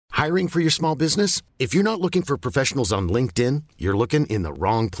Hiring for your small business? If you're not looking for professionals on LinkedIn, you're looking in the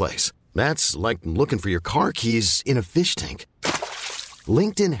wrong place. That's like looking for your car keys in a fish tank.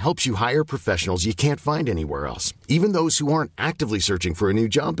 LinkedIn helps you hire professionals you can't find anywhere else, even those who aren't actively searching for a new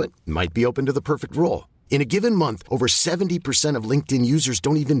job but might be open to the perfect role. In a given month, over 70% of LinkedIn users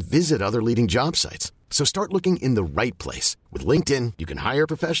don't even visit other leading job sites. So start looking in the right place. With LinkedIn, you can hire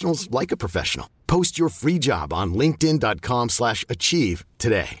professionals like a professional. Post your free job on linkedin.com/achieve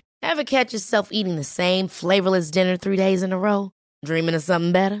today. Ever catch yourself eating the same flavorless dinner 3 days in a row? Dreaming of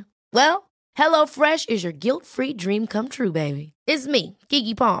something better? Well, HelloFresh is your guilt-free dream come true, baby. It's me,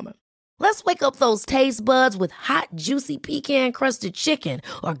 Keke Palmer. Let's wake up those taste buds with hot, juicy pecan-crusted chicken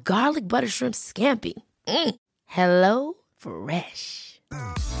or garlic butter shrimp scampi. Hello Fresh.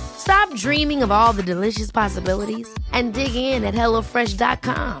 Stop dreaming of all the delicious possibilities and dig in at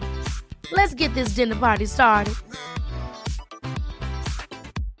HelloFresh.com. Let's get this dinner party started.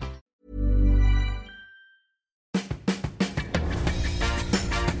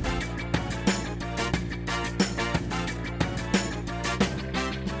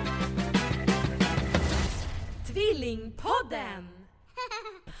 Tvillingpodden!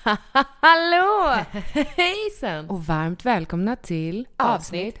 Hallå! Hejsan! Och varmt välkomna till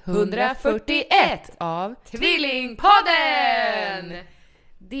Avsnitt 141 av Tvillingpodden!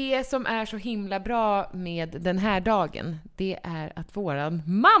 Det som är så himla bra med den här dagen, det är att våran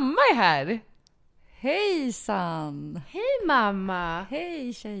mamma är här. Hejsan! Hej mamma!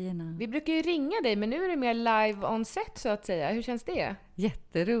 Hej tjejerna! Vi brukar ju ringa dig, men nu är det mer live on set så att säga. Hur känns det?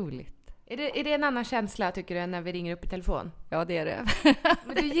 Jätteroligt. Är det en annan känsla tycker du än när vi ringer upp i telefon? Ja, det är det.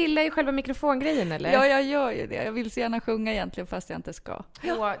 Men du gillar ju själva mikrofongrejen, eller? Ja, jag gör ju det. Jag vill så gärna sjunga egentligen fast jag inte ska.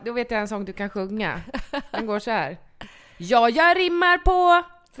 Då vet jag en sång du kan sjunga. Den går så här. Ja, jag rimmar på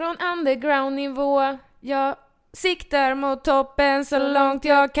från underground-nivå. Jag siktar mot toppen så långt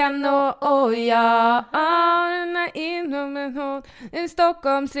jag kan nå. Och jag anar inom en hål. En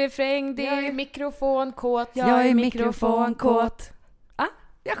Stockholmsrefräng, det är mikrofonkåt. Jag är mikrofonkåt.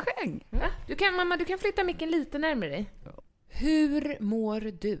 Jag sjöng. Mamma, du kan flytta micken lite närmare dig. Hur mår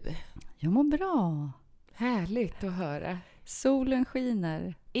du? Jag mår bra. Härligt att höra. Solen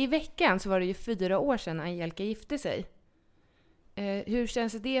skiner. I veckan så var det ju 4 år sedan Angelica gifte sig. Hur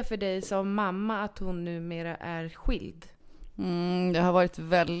känns det för dig som mamma att hon numera är skild? Det har varit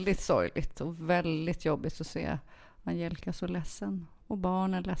väldigt sorgligt och väldigt jobbigt att se Angelica så ledsen. Och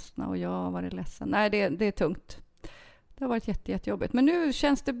barnen ledsna och jag har varit ledsen. Nej, det är tungt. Det har varit jättejobbigt. Men nu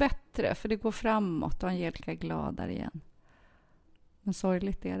känns det bättre för det går framåt och Angelica är gladare igen. Men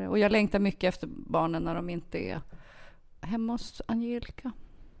sorgligt är det. Och jag längtar mycket efter barnen när de inte är hemma hos Angelica.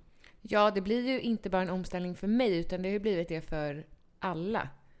 Ja, det blir ju inte bara en omställning för mig utan det har ju blivit det för alla.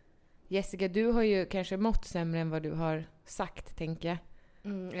 Jessica, du har ju kanske mått sämre än vad du har sagt, tänker jag.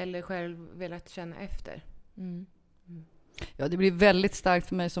 Eller själv velat känna efter. Ja, det blir väldigt starkt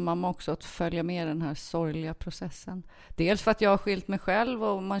för mig som mamma också att följa med den här sorgliga processen. Dels för att jag har skilt mig själv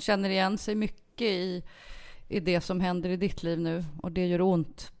och man känner igen sig mycket i det som händer i ditt liv nu. Och det gör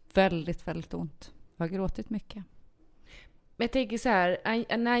ont. Väldigt, väldigt ont. Jag har gråtit mycket. Men jag tänker så här,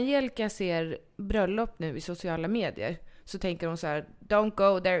 när Angelica ser bröllop nu i sociala medier så tänker hon så här: don't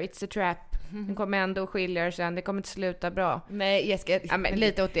go there, it's a trap. Den kommer ändå skilja sen, det kommer inte sluta bra. Nej, Jessica. Ja, men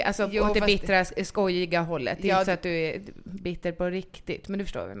lite åt det, alltså åt det bittra, skojiga hållet. Det är inte så att du är bitter på riktigt, men du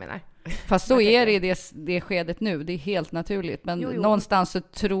förstår vad jag menar. Fast så är det i det skedet nu, det är helt naturligt. Men någonstans så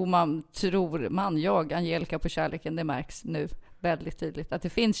tror jag, Angelica, på kärleken, det märks nu väldigt tydligt. Att det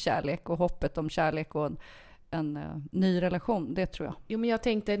finns kärlek och hoppet om kärlek och en ny relation, det tror jag. Jo, men jag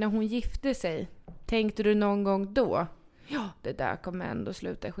tänkte, när hon gifte sig, tänkte du någon gång då, ja, det där kommer ändå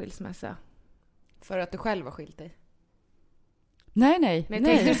sluta i skilsmässa? För att du själv har skilt dig? Nej.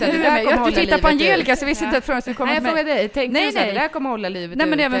 Jag tittar på Angelica så visste inte att frågan skulle komma till mig. Jag frågar dig, tänkte du så här, det där kommer hålla livet Nej,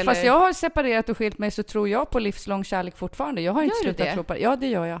 men ut? Även fast jag har separerat och skilt mig så tror jag på livslång kärlek fortfarande. Jag har inte slutat tro på det. Ja, det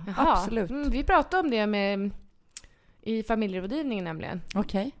gör jag. Jaha. Absolut. Vi pratade om det i familjerådgivningen nämligen.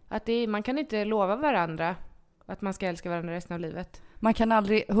 Okej. Att man kan inte lova varandra att man ska älska varandra resten av livet. Man kan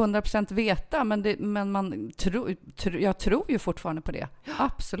aldrig 100% veta, men jag tror ju fortfarande på det.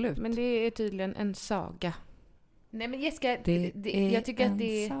 Absolut. Men det är tydligen en saga. Nej, men Jessica, jag tycker att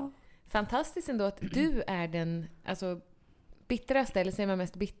det är fantastiskt ändå att du är den bittraste, eller säger man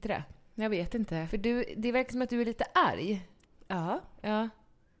mest bittra? Jag vet inte. För det verkar som att du är lite arg. Ja.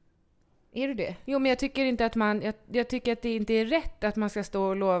 Är du det? Jo, men jag tycker inte att jag tycker att det inte är rätt att man ska stå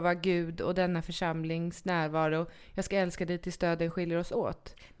och lova Gud och denna församlings närvaro. Jag ska älska dig till stöden skiljer oss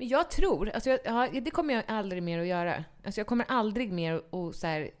åt. Men jag tror, det kommer jag aldrig mer att göra. Alltså jag kommer aldrig mer att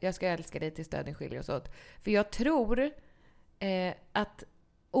säga jag ska älska dig till stöden skiljer oss åt. För jag tror att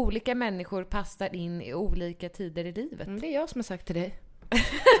olika människor passar in i olika tider i livet. Det är jag som har sagt till dig.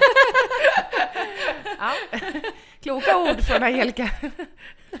 Ja. Kloka ord från Angelica.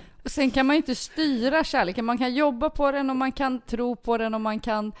 Och sen kan man ju inte styra kärleken. Man kan jobba på den och man kan tro på den och man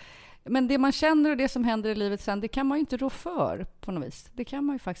kan... Men det man känner och det som händer i livet sen, det kan man ju inte rå för på något vis. Det kan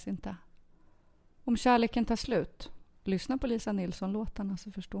man ju faktiskt inte. Om kärleken tar slut, lyssna på Lisa Nilsson-låtarna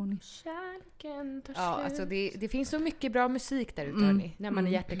så förstår ni. Kärleken tar Ja, slut. alltså det finns så mycket bra musik där ute, hörni. När man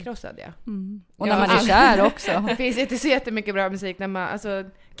är hjärtekrossad, ja. Och när man är kär också. Det finns inte så jättemycket bra musik när man, alltså,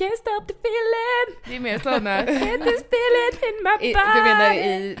 can't stop the feeling. Det är mer sådana, get this feeling in my body. Du menar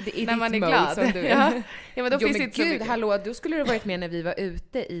i när man är mode glad. som du är. Ja, men då Jo, finns men inte så gud, mycket. hallå, då skulle du varit med när vi var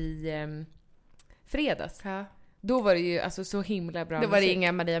ute i fredags. Ja. Då var det ju alltså så himla bra Då var det musik.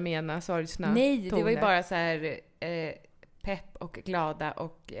 inga Maria Mena, sorgsna Nej, det var ju toner. bara så här pepp och glada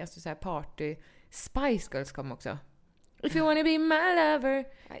och alltså så här party. Spice Girls kom också. If you wanna be my lover.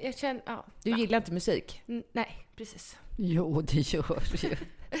 Jag känner, ja. Du gillar inte musik? Nej, precis. Jo, det gör det ju.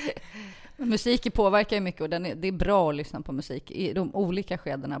 Men musik påverkar ju mycket och det är bra att lyssna på musik i de olika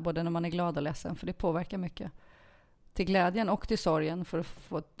skedena, både när man är glad och ledsen, för det påverkar mycket. Till glädjen och till sorgen, för att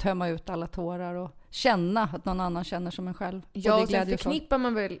få tömma ut alla tårar och känna att någon annan känner som en själv. Ja, Både och sen glädje och sorg. förknippar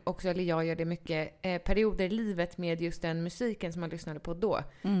man väl också, eller jag gör det mycket, perioder i livet med just den musiken som man lyssnade på då.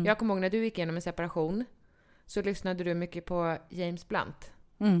 Jag kommer ihåg när du gick igenom en separation så lyssnade du mycket på James Blunt.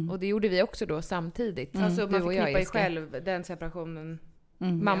 Och det gjorde vi också då samtidigt. Alltså Du man och jag, förknippar ju Jessica. själv den separationen.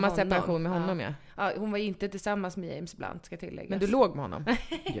 Mammas honom. separation med honom, ja. Ja, hon var ju inte tillsammans med James Blunt, ska tilläggas. Men du låg med honom.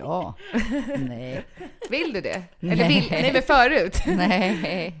 Ja. Nej. Vill du det? Nej. Eller nej, men förut?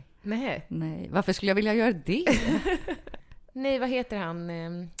 Nej. Nej. Nej. Varför skulle jag vilja göra det? Nej, vad heter han?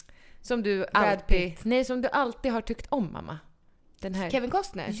 Som du Brad alltid... Nej, som du alltid har tyckt om, mamma. Den här... Kevin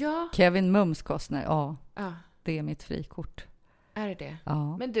Costner? Ja. Kevin Mums Costner, ja. Ja, Det är mitt frikort. är det det?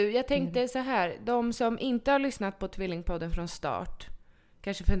 Ja. Men du, jag tänkte så här. De som inte har lyssnat på Tvillingpodden från start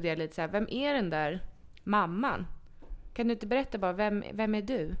kanske funderar lite så här. Vem är den där mamman? Kan du inte berätta bara, vem är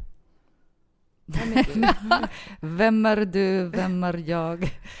du? Vem är du? Vem är du? Vem är jag?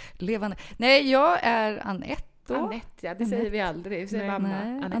 Levande. Nej, jag är Anette då. Anette, ja. Det säger vi aldrig. Vi säger mamma.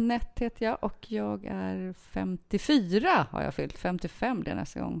 Nej, Anette heter jag och jag är 54 har jag fyllt. 55 det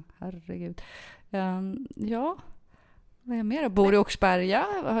nästa gång. Herregud. Ja, vad är jag mer? Jag bor i Åkersberga.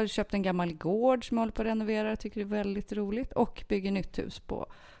 Jag har köpt en gammal gård som jag håller på att renovera. Tycker det är väldigt roligt. Och bygger nytt hus på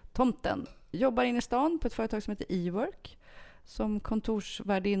tomten. Jobbar inne i stan på ett företag som heter eWork. Som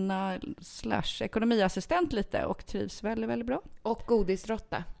kontorsvärdinna / ekonomiassistent lite. Och trivs väldigt, väldigt bra. Och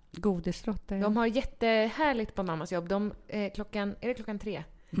godisrotta. Godisrotta. Ja. De har jättehärligt på mammas jobb. Klockan 3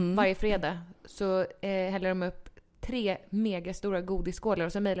 varje fredag så häller de upp 3 megastora godisskålar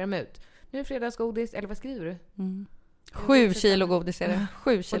och så mejlar de ut. Nu är fredagsgodis, eller vad skriver du? 7 kilo godis är det.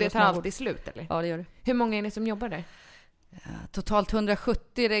 7 kilo Och det tar smågodis. alltid slut, eller? Ja, det gör det. Hur många är ni som jobbar där? Totalt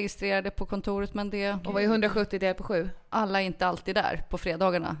 170 registrerade på kontoret, men det... Och vad är 170 delat på 7? Alla är inte alltid där. På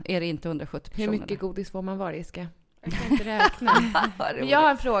fredagarna är det inte 170 personer. Hur mycket godis får man var, Jessica? Jag kan inte räkna. Men jag har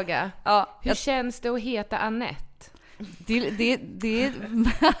en fråga. Ja, Hur känns det att heta Anette? det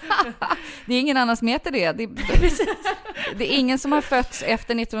är ingen annan som heter det. Det är ingen som har fötts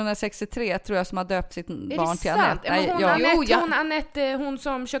efter 1963, tror jag, som har döpt sitt barn till Anette. Nej, hon, ja. Anette, hon Anette, hon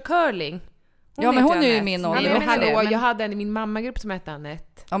som kör curling. Ja, men hon heter är ju Anette. min Nej, ålder men också. hallå, Hallå, men- jag hade en i min mammagrupp som hette Anette.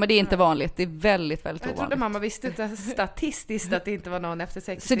 Ja, men det är inte vanligt. Det är väldigt, väldigt Jag trodde ovanligt. mamma visste statistiskt att det inte var någon efter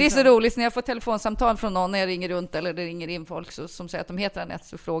 60. Så det är så roligt när jag får telefonsamtal från någon när jag ringer runt eller det ringer in folk som säger att de heter Anette,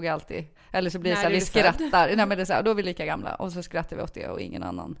 så frågar jag alltid, eller så blir det När så här, är vi du född? skrattar. Nej, men det är så här, då är vi lika gamla och så skrattar vi åt det och ingen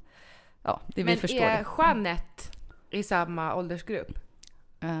annan. Ja, det vi Men förstår är det. Jeanette i samma åldersgrupp?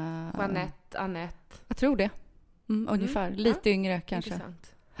 Uh, Jeanette, Anette. Jag tror det. Ungefär. Lite yngre kanske.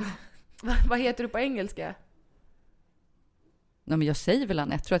 Intressant. Vad heter du på engelska? Nej, men jag säger väl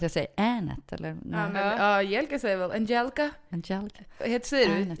Anette. Jag tror att jag säger Annette eller Ja, men Angelica säger väl Angelica. Angelica. Vad säger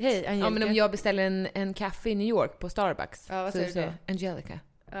du? Annette. Hej Angelica. Ja, men om jag beställer en kaffe i New York på Starbucks. Ja, vad så säger du då? Angelica.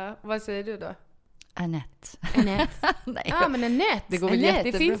 Ja, vad säger du då? Annette. Annette. Nej, Ja, men Anette. det går väl Annette.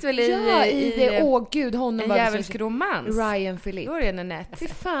 jättebra. Det finns väl i, Ja, åh gud, honom en var det djävulsk så... romans. Ryan Phillippe. Då är det en Anette. Fy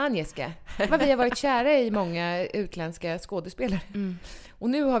fan, Jessica. Vad vi har varit kära i många utländska skådespelare. Och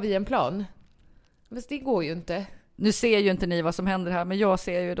nu har vi en plan. Fast det går ju inte. Nu ser ju inte ni vad som händer här, men jag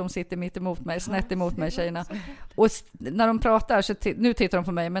ser ju, de sitter mitt emot mig, snett emot mig, tjejerna. Och när de pratar, så nu tittar de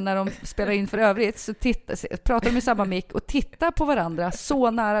på mig, men när de spelar in för övrigt så pratar de i samma mick och tittar på varandra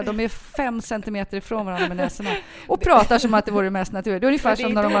så nära. De är 5 centimeter ifrån varandra med näsorna. Och pratar som att det vore mest naturligt. Det är ungefär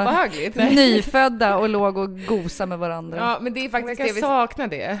som när de var nyfödda och låg och gosade med varandra. Ja, men det är faktiskt Man det kan sakna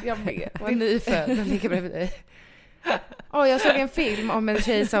det. Jag med. Var nyfödd och ligger bredvid dig. Jag såg en film om en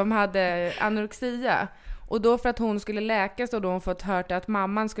tjej som hade anorexia. Och då för att hon skulle läka så då hon fått hört att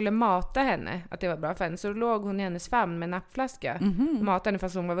mamman skulle mata henne. Att det var bra för henne. Så då låg hon i hennes famn med en nappflaska. Och matade henne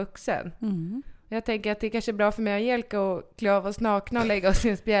fast hon var vuxen. Jag tänker att det är kanske är bra för mig och Angelica att klä av oss nakna och lägga oss i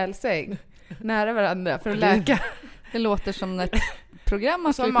en spjälsäng. Nära varandra för att läka. Det låter som ett program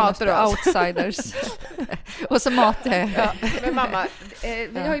man skulle matar kunna outsiders. Och så matar jag. Ja, men mamma,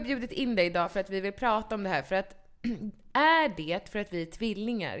 vi har ju bjudit in dig idag för att vi vill prata om det här. För att är det för att vi är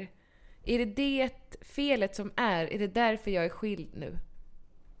tvillingar? Är det felet som är? Är det därför jag är skild nu?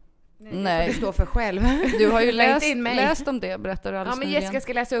 Nej. Du står för själv. Du har ju läst om det, berättar du alldeles men Jessica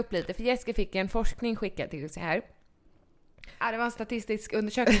ska läsa upp lite. För Jessica fick en forskning skickad till sig här. Det var en statistisk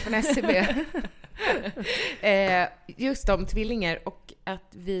undersökning från SCB. Just om tvillingar och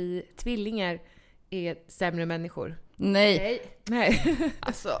att vi tvillingar är sämre människor. Nej.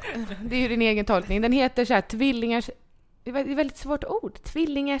 Alltså, det är ju din egen tolkning. Den heter så här, tvillingars... Det är ett väldigt svårt ord.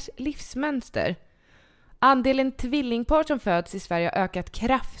 Tvillingars livsmönster. Andelen tvillingpar som föds i Sverige har ökat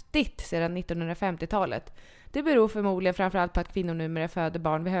kraftigt sedan 1950-talet. Det beror förmodligen framförallt på att kvinnor numera föder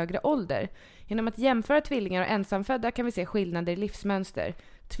barn vid högre ålder. Genom att jämföra tvillingar och ensamfödda kan vi se skillnader i livsmönster.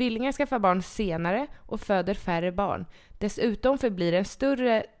 Tvillingar skaffar barn senare och föder färre barn. Dessutom förblir en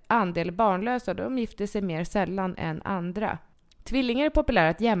större andel barnlösa och de gifter sig mer sällan än andra. Tvillingar är populära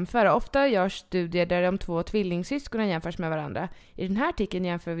att jämföra. Ofta görs studier där de två tvillingsyskonen jämförs med varandra. I den här artikeln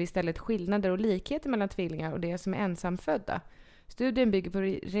jämför vi istället skillnader och likheter mellan tvillingar och det som är ensamfödda. Studien bygger på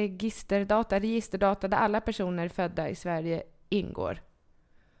registerdata där alla personer födda i Sverige ingår.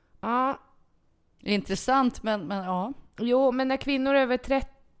 Ja. Intressant, men ja. Jo, men när kvinnor är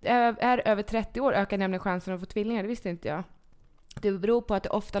över 30 år ökar nämligen chansen att få tvillingar. Det visste inte jag. Det beror på att det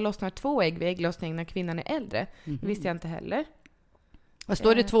ofta lossnar 2 ägg vid ägglossning när kvinnan är äldre. Det visste jag inte heller. Vad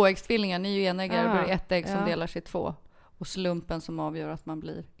står det? 2-äggstvillingar? Ni är ju enäggare. Det blir ett ägg som delar sig 2. Och slumpen som avgör att man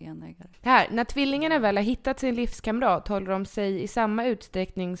blir enäggare. Här, när tvillingarna väl har hittat sin livskamrat håller de sig i samma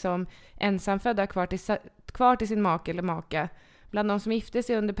utsträckning som ensamfödda kvar till sin make eller maka. Bland de som gifte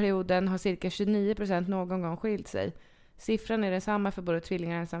sig under perioden har cirka 29% någon gång skilt sig. Siffran är densamma för både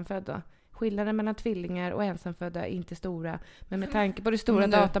tvillingar och ensamfödda. Skillnaden mellan tvillingar och ensamfödda är inte stora. Men med tanke på det stora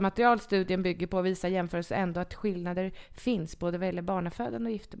datamaterial studien bygger på visar jämförelse ändå att skillnader finns både vad gäller barnafödande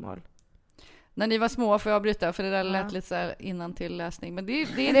och giftermål. När ni var små, får jag bryta, för det där lät lite så här innantill läsning. Men det är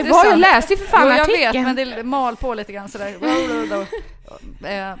det intressant. var ju läst i för fan artikeln. Jag vet, men det mal på lite grann sådär.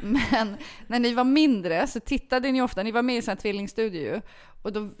 Men när ni var mindre så tittade ni ofta, ni var med i en sån här tvillingstudie ju.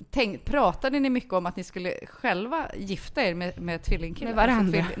 Och då pratade ni mycket om att ni skulle själva gifta er med tvillingkillar. Med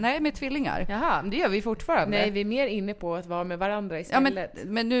varandra? Nej, med tvillingar. Jaha, men det gör vi fortfarande. Nej, vi är mer inne på att vara med varandra istället. Ja,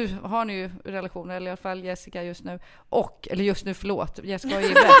 men nu har ni ju relationer, eller i alla fall Jessica just nu. Jessica har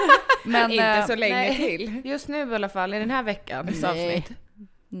ju men inte så länge till. Just nu i alla fall, i den här veckans avsnitt.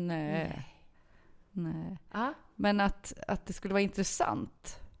 Nej. Ah. Men att det skulle vara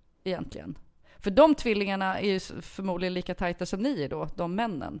intressant egentligen. För de tvillingarna är ju förmodligen lika tajta som ni är då, de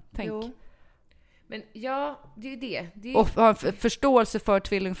männen. Tänk. Jo. Men ja, det är ju det. Och ha förståelse för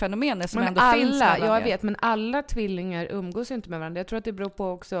tvillingfenomenet som ändå finns mellan jag vet, men alla tvillingar umgås inte med varandra. Jag tror att det beror på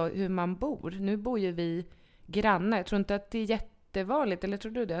också hur man bor. Nu bor ju vi grannar. Jag tror inte att det är jättevanligt, eller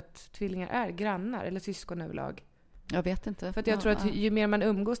tror du det, att tvillingar är grannar eller syskon överlag? Jag vet inte. För att jag tror att ju mer man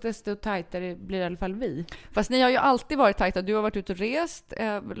umgås desto tajtare blir i alla fall vi. Fast ni har ju alltid varit tajta. Du har varit ute och rest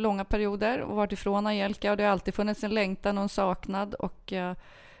långa perioder och varit ifrån Angelica, och det har alltid funnits en längtan och en saknad, och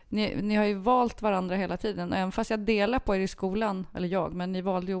ni har ju valt varandra hela tiden. Även fast jag delar på er i skolan, men ni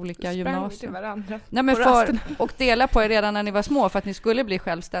valde ju olika gymnasier. Till varandra. Nej, men och dela på er redan när ni var små för att ni skulle bli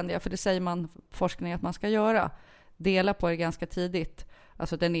självständiga, för det säger man forskning att man ska göra. Dela på er ganska tidigt.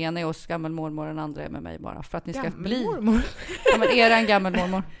 Alltså den ena är hos gammelmormor, den andra är med mig bara. För att ni ska bli... Ja, men är en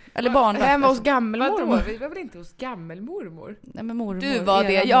gammelmormor? Eller barn? Vem var hos gammelmormor? Vi var väl inte hos gammelmormor? Nej, men mormor. Du var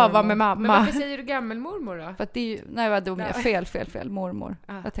det, jag var med mamma. Men varför säger du gammelmormor då? För att det är ju... Nej, det var fel. Mormor.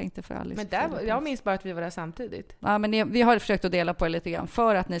 Jag tänkte för Alice. Men jag minns bara att vi var där samtidigt. Ja, men vi har försökt att dela på er lite grann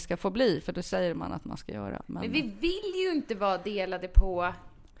för att ni ska få bli. För då säger man att man ska göra. Men vi vill ju inte vara delade på...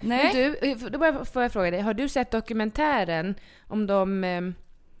 Nej. Men då får jag fråga dig, har du sett dokumentären om de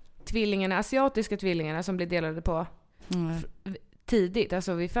asiatiska tvillingarna som blir delade på tidigt,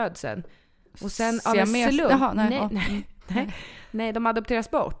 alltså vid födseln? Och sen av en slump. Nej, de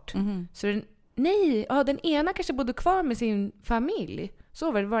adopteras bort. Mm-hmm. Så den ena kanske bodde kvar med sin familj.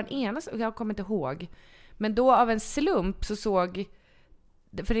 Så var det den ena, jag kommer inte ihåg. Men då av en slump så såg,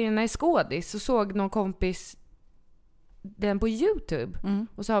 för den ena är skådis, så såg någon kompis den på YouTube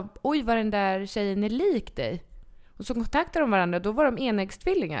och sa, oj vad den där tjejen är lik dig. Och så kontaktade de varandra, då var de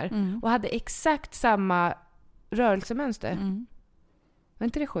enäggstvillingar och hade exakt samma rörelsemönster. Mm. Var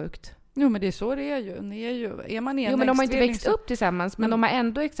inte det sjukt? Jo, men det är så det är ju. Är man Jo, men de har inte växt så... upp tillsammans, men de har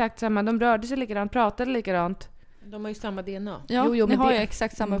ändå exakt samma. De rörde sig likadant, pratade likadant. De har ju samma DNA. Ja, Jo, ni men har det- ju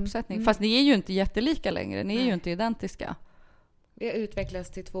exakt samma uppsättning. Fast ni är ju inte jättelika längre. Ni är ju inte identiska. Vi har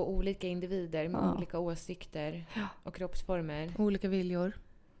utvecklats till 2 olika individer med Ja. olika åsikter och kroppsformer. Olika viljor.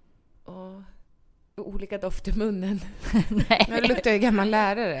 Och olika doft i munnen. Nej. Jag luktar ju gammal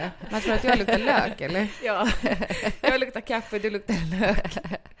lärare. Man tror att jag luktar lök, eller? Ja, jag luktar kaffe, du luktar lök.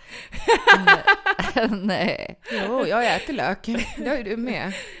 Nej. Jo, jag äter lök. Det har ju du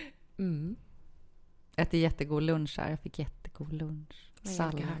med. Mm. Äter jättegod lunch här. Jag fick jättegod lunch.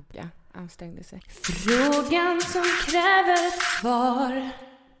 Sallad. Hacka. Ansträngde sig. Frågan som kräver ett svar.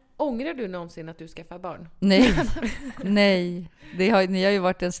 Ångrar du någonsin att du skaffar barn? Nej. Nej. Ni har ju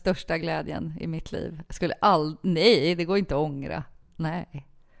varit den största glädjen i mitt liv. Jag skulle Nej, det går inte att ångra. Nej,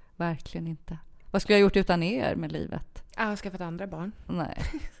 verkligen inte. Vad skulle jag gjort utan er med livet? Jag har skaffat andra barn. Nej.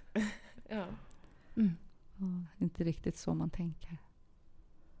 Ja. Inte riktigt så man tänker.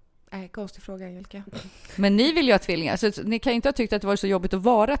 Nej, konstig fråga, Angelica. Men ni vill ju ha tvillingar. Så ni kan ju inte ha tyckt att det var så jobbigt att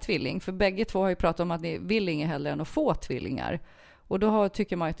vara tvilling. För bägge två har ju pratat om att ni vill inget hellre än att få tvillingar. Och då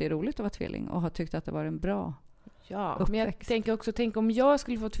tycker man att det är roligt att vara tvilling. Och har tyckt att det var en bra Ja, men jag uppväxt. tänker också, tänk om jag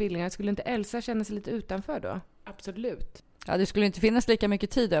skulle få tvillingar, skulle inte Elsa känna sig lite utanför då? Absolut. Ja, det skulle inte finnas lika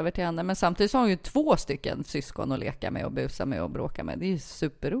mycket tid över till henne. Men samtidigt så har hon ju 2 stycken syskon att leka med och busa med och bråka med. Det är ju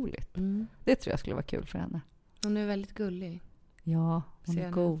superroligt. Det tror jag skulle vara kul för henne. Hon är väldigt gullig. Ja, hon Ser är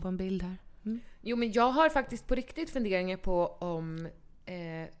henne god. på en bild här. Jo, men jag har faktiskt på riktigt funderingar på om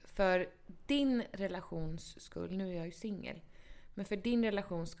för din relations skull, nu är jag ju singel, men för din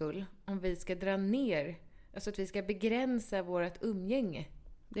relations skull, om vi ska dra ner, alltså att vi ska begränsa vårt umgänge.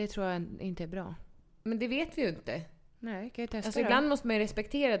 Det tror jag inte är bra. Men det vet vi ju inte. Nej, kan jag testa Alltså då? ibland måste man ju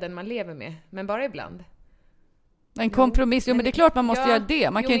respektera den man lever med, men bara ibland. En kompromiss. Jo, men det är klart man måste Ja, göra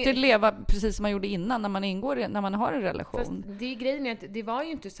det. Man jo, kan ju men- inte leva precis som man gjorde innan när man har en relation. Fast det är grejen är att det var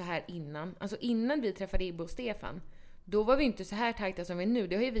ju inte så här innan. Alltså innan vi träffade Ibbe och Stefan, då var vi inte så här tajta som vi är nu.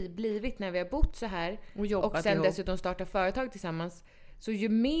 Det har ju vi blivit när vi har bott så här Och jobbat och sen ihop. dessutom startat företag tillsammans. Så ju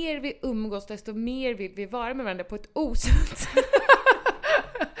mer vi umgås, desto mer vill vi vara med varandra på ett osunt sätt.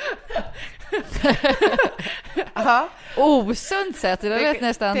 Osunt sätt, det lät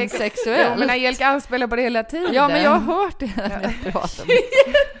nästan sexuellt. Ja, men Angelica anspelar på det hela tiden. Ja, men jag har hört det när jag pratar med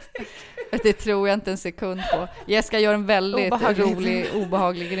det tror jag inte en sekund på. Jessica gör en väldigt rolig,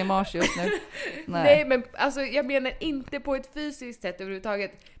 obehaglig grimas just nu. Nej, men alltså jag menar inte på ett fysiskt sätt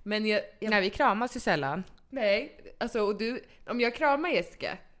överhuvudtaget. Men Nej, vi kramas ju sällan. nej, alltså och om jag kramar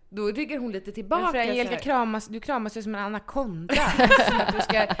Jessica, då ryggar hon lite tillbaka. Men för Angelica så här. du kramas ju som en anakonda. Som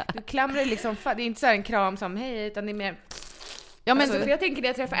att du klamrar dig liksom, det är inte så här en kram som hej, utan det är mer... Ja, men Alltså, för jag tänker när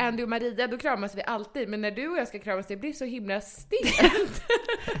jag träffar Andy och Maria, då kramas vi alltid. Men när du och jag ska kramas, det blir så himla stelt.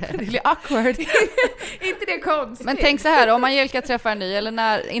 Det blir awkward. inte det konstigt? Men tänk så här, om Angelica träffar en ny, eller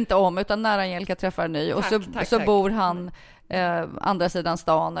när Angelica träffar en ny, och så bor han andra sidan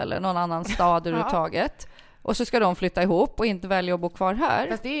stan eller någon annan stad överhuvudtaget. Och så ska de flytta ihop och inte välja att bo kvar här.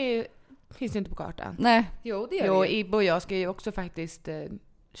 Fast finns ju inte på kartan. Nej. Jo, det gör Jo, det ju. Ibbe och jag ska ju också faktiskt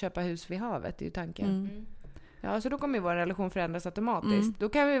köpa hus vid havet, det är ju tanken. Ja, så då kommer ju vår relation förändras automatiskt. Då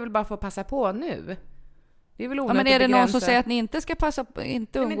kan vi väl bara få passa på nu. Det är väl Ja, onödigt men är det att någon begränsa. som säger att ni inte ska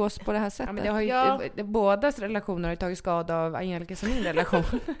inte umgås på det här sättet? Ja, men det har ju Ja. bådas relationer har ju tagit skada av Angelicas och min relation.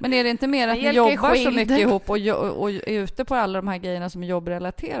 Men är det inte mer att ni Angelica är jobbar så skild. mycket ihop och är ute på alla de här grejerna som är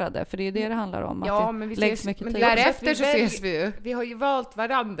jobbrelaterade? För det är det handlar om. Ja, att men vi det läggs ses, mycket men tid. därefter så ses vi ju. Vi har ju valt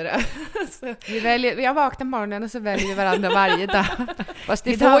varandra. Vi har vaknat på morgonen och så väljer vi varandra varje dag. Fast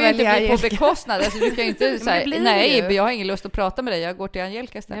det Idag får ju inte väljer bli på Angelica. bekostnad. Alltså, du kan ju inte det säga, blir nej ju. Ibbe, jag har ingen lust att prata med dig. Jag går till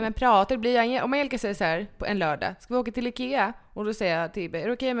Angelica istället. Nej, men prata, det blir om Angelica säger så här på en lördag, ska vi åka till Ikea? Och då säger jag till Ibbe, är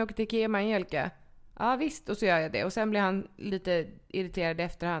det okej om jag åker till Ikea med Angelica? Ja visst, och så gör jag det. Och sen blir han lite irriterad i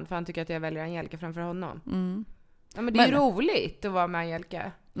efterhand för han tycker att jag väljer Angelica framför honom. Ja, men det är ju roligt att vara med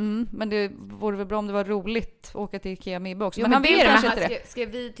Angelica. Men det vore väl bra om det var roligt att åka till Ikea med Ibbe också. Jo, men men han det vill är det, kanske men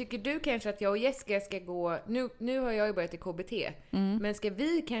inte det. Tycker du kanske att jag och Jessica ska gå, nu har jag ju börjat i KBT, men ska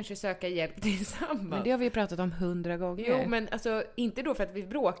vi kanske söka hjälp tillsammans? Men det har vi ju pratat om 100 gånger. Jo, men alltså inte då för att vi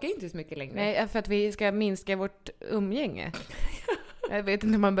bråkar inte så mycket längre. Nej, för att vi ska minska vårt umgänge. Jag vet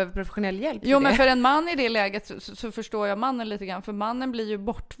inte om man behöver professionell hjälp Jo, för men det. för en man i det läget så förstår jag mannen lite grann. För mannen blir ju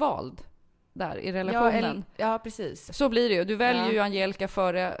bortvald där i relationen. Ja, precis. Så blir det ju. Du väljer Ja. ju Angelica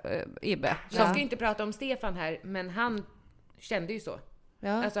före Ibbe. Jag ska inte prata om Stefan här, men han kände ju så.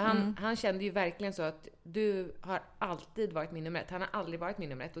 Ja. Alltså han kände ju verkligen så att du har alltid varit min nummer ett. Han har aldrig varit min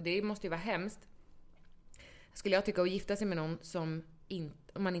nummer ett. Och det måste ju vara hemskt. Skulle jag tycka att gifta sig med någon som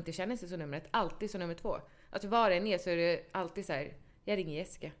om man inte känner sig som nummer ett, alltid som nummer två. Alltså vad det än är så är det alltid så här, jag ringer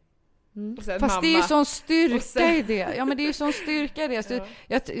Jessica. Och sen Fast mamma. det är ju sån styrka Och sen- i det. Ja, men det är ju sån styrka i det. Så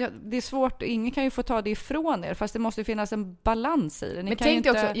det är svårt, ingen kan ju få ta det ifrån er, fast det måste finnas en balans i det. Ni Men kan ju tänk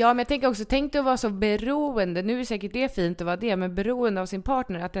inte... också, men jag tänker också, tänk dig att vara så beroende, nu är säkert det fint att vara det, men beroende av sin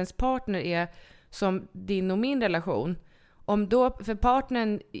partner, att ens partner är som din och min relation. Om då, för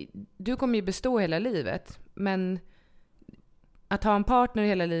partnern, du kommer ju bestå hela livet, men att ha en partner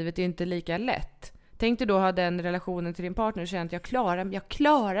hela livet är inte lika lätt. Tänk dig då ha den relationen till din partner och känna att jag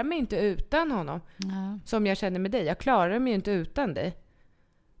klarar mig inte utan honom. Ja. Som jag känner med dig. Jag klarar mig ju inte utan dig.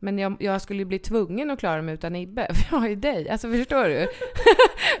 Men jag skulle ju bli tvungen att klara mig utan Ibbe. För jag har ju dig. Alltså förstår du?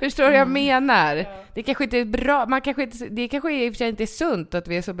 Förstår du vad jag menar? Ja. Det kanske inte är bra. Det kanske i och för sig inte är sunt att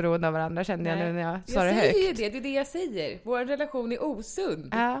vi är så beroende av varandra, kände jag nu när jag sa det högt. Jag säger ju det är det jag säger. Vår relation är osund.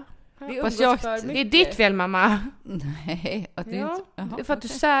 Ja. Vi Fast umgås för Det är mycket. ditt fel, mamma. Nej, att det Ja, inte... Jaha, det är för att du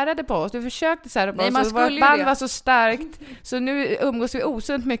okej. särade på oss. Du försökte sära på Nej, oss. man Och skulle vårt ju band det. var så starkt. Så nu umgås vi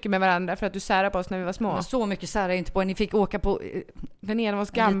osunt mycket med varandra för att du särade på oss när vi var små. Men så mycket särar jag inte på. Ni fick åka på Den ena var hos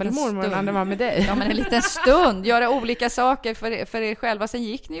En liten gammelmormor och den stund. andra var med dig. ja, men en liten stund. Göra olika saker för er själva. Sen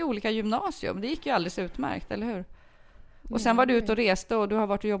gick ni i olika gymnasium. Det gick ju alldeles utmärkt, eller hur? Och sen var du ute och reste och du har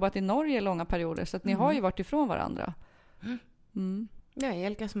varit och jobbat i Norge i långa perioder. Så att ni har ju varit ifrån varandra. Mm. Ja,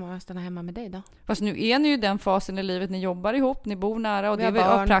 Angelica som har stanna hemma med dig då. Fast nu är ni ju i den fasen i livet, ni jobbar ihop, ni bor nära och Vi det är har väl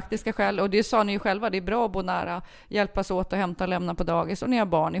av barn. praktiska skäl, och det sa ni ju själva, det är bra att bo nära, hjälpas åt att hämta och lämna på dagis, och ni har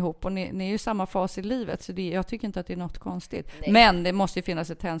barn ihop och ni är ju i samma fas i livet, så jag tycker inte att det är något konstigt. Nej. Men det måste ju finnas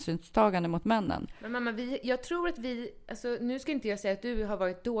ett hänsynstagande mot männen. Men mamma, jag tror att alltså nu ska inte jag säga att du har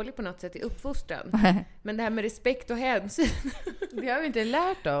varit dålig på något sätt i uppfostran. Men det här med respekt och hänsyn, Det har vi inte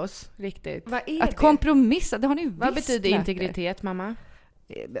lärt oss riktigt. vad är Att det? kompromissa, det har ni ju Vad visst betyder lärt er. integritet, mamma?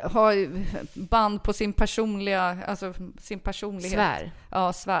 Ha band på sin personliga, alltså sin personlighet. Svär.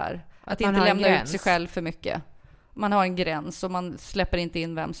 Ja, svär. Att man inte har en lämna ut gräns. sig själv för mycket. Man har en gräns och man släpper inte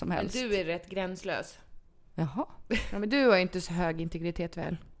in vem som Men helst. du är rätt gränslös. Jaha. Ja, men du har ju inte så hög integritet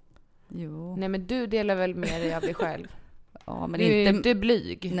väl? Jo. Nej, men du delar väl med dig av dig själv? Ja, men Du är inte... inte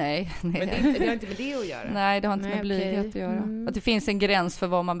blyg. Nej, Men nej. det har inte med det att göra. Nej, det har inte Nej, med blyghet okej. att göra. Mm. Att det finns en gräns för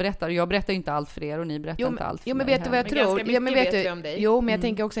vad man berättar. Jag berättar ju inte allt för er och ni berättar inte allt för Jo, men mig vet du vad jag Men ganska tror? Ja, men mycket vet vet du, vi om dig. jo, men jag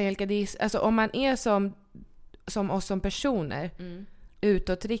tänker också, Angelica, det är, alltså, om man är som oss som personer,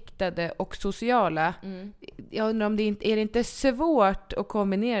 utåtriktade och sociala, jag undrar om är det inte svårt att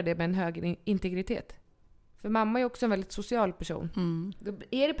kombinera det med en hög integritet? För mamma är också en väldigt social person. Mm. Då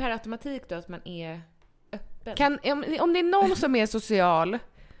är det per automatik då att man är öppen? Om det är någon som är social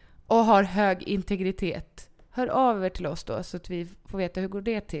och har hög integritet, hör av er till oss då så att vi får veta hur går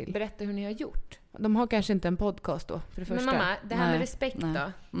det till. Berätta hur ni har gjort. De har kanske inte en podcast då, för det Men första. mamma, det här Nej, med respekt nej.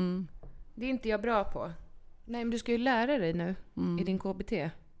 då? Mm. Det är inte jag bra på. Nej, men du ska ju lära dig nu Mm. i din KBT.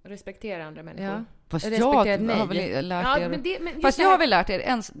 Respektera andra människor. Ja. Fast Jag jag respekterar har nej. väl lärt Ja, er... men just Fast det jag här- har väl lärt er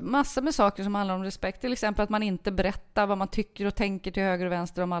en massa med saker som handlar om respekt. Till exempel att man inte berättar vad man tycker och tänker till höger och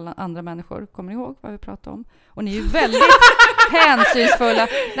vänster om alla andra människor. Kommer ni ihåg vad vi pratade om? Och ni är ju väldigt hänsynsfulla.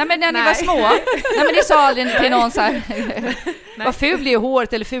 Nej, men när ni var små. Nej, men ni sa aldrig till någon så här vad ful är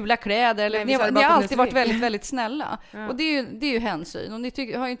håret eller fula kläder. Eller, Nej, vi sa det ni bara har på alltid varit musik. väldigt, väldigt snälla. Ja. Och det är ju hänsyn. Och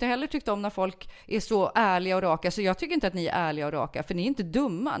ni har ju inte heller tyckt om när folk är så ärliga och raka. Så jag tycker inte att ni är ärliga och raka. För ni är inte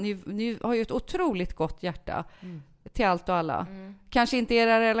dumma. Ni har ju ett otroligt gott hjärta. Till allt och alla. Kanske inte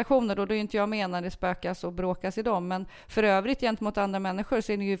era relationer då är inte jag med när det spökas och bråkas i dem. Men för övrigt gentemot andra människor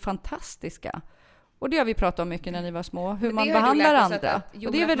så är ni ju fantastiska. Och det har vi pratat om mycket när ni var små. Hur Men man det har du behandlar lärt oss andra. att Och det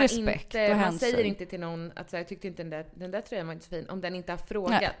är att väl man respekt inte, och man hänsyn. säger inte till någon att så här, jag tyckte inte den där tröjan var inte så fin. Om den inte har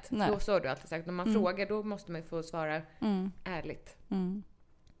frågat. Nej. Då så har du alltid sagt. Om man frågar då måste man ju få svara Mm, ärligt. mm.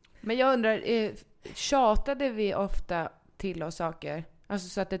 Men jag undrar, tjatade vi ofta till oss saker? Alltså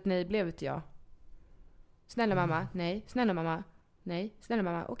så att ett nej blev ett ja. Snälla mamma, nej. Snälla mamma, nej. Snälla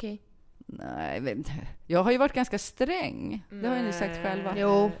mamma, okej. Nej, men jag har ju varit ganska sträng. Det har ju ni sagt själva.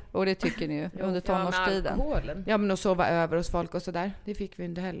 Jo. Och det tycker ni ju under tonårstiden. alkoholen. Ja, men att sova över hos folk och sådär. Det fick vi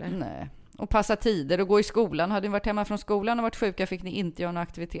inte heller. Nej. Och passa tider och gå i skolan. Hade ni varit hemma från skolan och varit sjuka fick ni inte göra några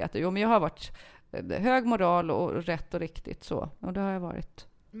aktiviteter. Jo, men jag har varit hög moral och rätt och riktigt så. Och det har jag varit.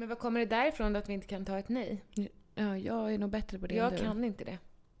 Men vad kommer det därifrån då att vi inte kan ta ett nej? Ja, jag är nog bättre på det än Jag du. kan inte det.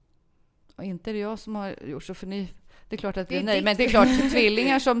 Och inte är det jag som har gjort så, för ni... Det är klart att Det är nej, ditt men det är klart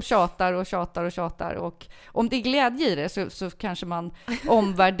tvillingar som tjatar och tjatar och tjatar. Och om det är glädje i det så kanske man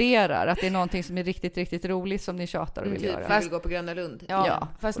omvärderar att det är någonting som är riktigt, riktigt roligt som ni tjatar och vill göra. Typ, vi vill gå på Gröna Lund. Ja, Ja.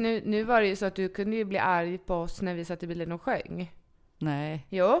 fast nu var det ju så att du kunde ju bli arg på oss när vi satt i bilen och sjöng. Nej.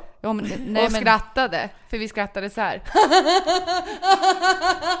 Jo. Ja, men, Och skrattade. För vi skrattade så här.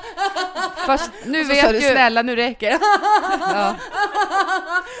 Fast nu Och så vet sa du, ju... snälla nu räcker. Ja.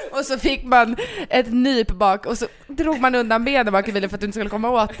 Och så fick man ett nyp bak och så drog man undan benen bak i bilen för att du inte skulle komma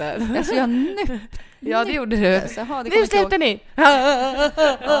åt det. Alltså jag nypp. Ja, det gjorde du. Så, aha, det Nu släppte ni! Det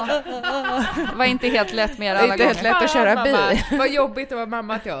var inte helt lätt med Det alla är inte helt gånger. lätt att köra bil. Vad jobbigt att vara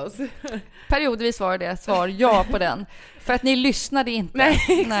mamma till oss. Periodvis var det svar ja på den. För att ni lyssnade inte.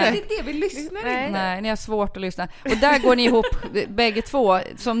 Nej, Nej. Det är det vi lyssnar inte. Nej, ni har svårt att lyssna. Och där går ni ihop bägge två,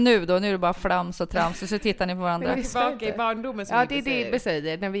 som nu då. Nu är det bara flams och trams och så tittar ni på varandra. Tillbaka i barndomen som Ja, Ibbe det är det säger. Ibbe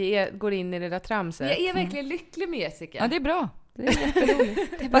säger när vi går in i det där tramset. Jag är verkligen lycklig med Jessica. Ja, det är bra. Det är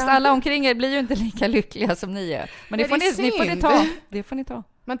jätteroligt. Fast alla omkring er blir ju inte lika lyckliga som ni är. Men det Ja, får det är ni får ni synd. ta. Det får ni ta.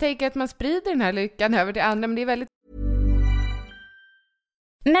 Man tänker att man sprider den här lyckan över till andra, men det är väldigt...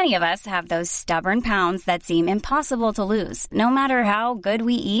 Many of us have those stubborn pounds that seem impossible to lose, no matter how good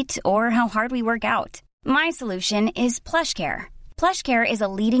we eat or how hard we work out. My solution is PlushCare. PlushCare is a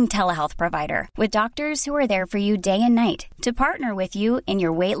leading telehealth provider with doctors who are there for you day and night to partner with you in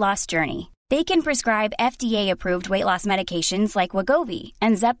your weight loss journey. They can prescribe FDA-approved weight loss medications like Wegovy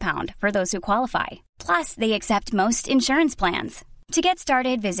and Zepbound for those who qualify. Plus, they accept most insurance plans. To get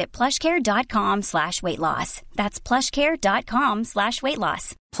started, visit plushcare.com/weightloss. That's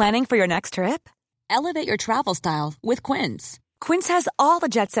plushcare.com/weightloss. Planning for your next trip? Elevate your travel style with Quince. Quince has all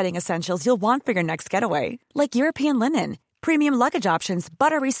the jet-setting essentials you'll want for your next getaway, like European linen, premium luggage options,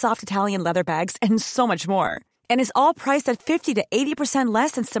 buttery soft Italian leather bags, and so much more. And is all priced at 50 to 80%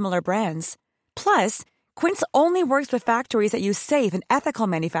 less than similar brands. Plus, Quince only works with factories that use safe and ethical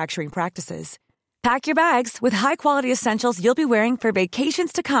manufacturing practices. Pack your bags with high-quality essentials you'll be wearing for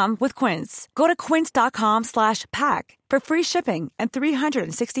vacations to come with Quince. Go to quince.com/pack for free shipping and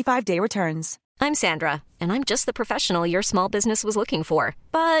 365-day returns. I'm Sandra, and I'm just the professional your small business was looking for.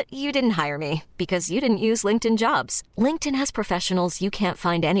 But you didn't hire me because you didn't use LinkedIn Jobs. LinkedIn has professionals you can't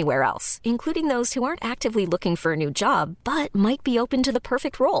find anywhere else, including those who aren't actively looking for a new job but might be open to the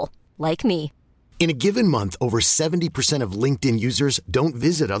perfect role, like me. In a given month, over 70% of LinkedIn users don't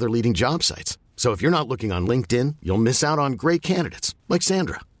visit other leading job sites. So if you're not looking on LinkedIn, you'll miss out on great candidates like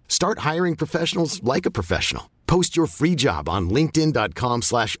Sandra. Start hiring professionals like a professional. Post your free job on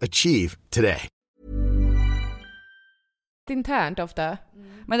linkedin.com/achieve today. internt ofta.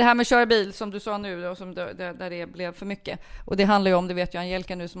 Men det här med köra bil som du sa nu då, som där det blev för mycket. Och det handlar ju om, det vet ju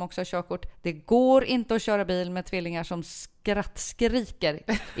Angelica nu som också har körkort. Det går inte att köra bil med tvillingar som skriker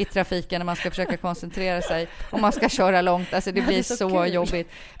i trafiken när man ska försöka koncentrera sig. Och man ska köra långt. Alltså det blir så jobbigt.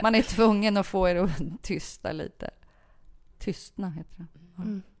 Man är tvungen att få er att tysta lite. Tystna heter det. Ja.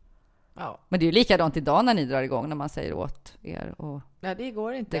 Mm. Ja. Men det är ju likadant idag när ni drar igång, när man säger åt er. Och Ja, det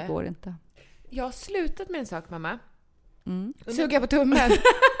går inte. det går inte. Jag har slutat med en sak, mamma. Mm. Suga på tummen.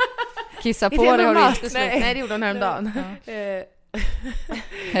 Kissa Är på det det har du normalt? inte slutat. Nej, det gjorde hon häromdagen. Ja.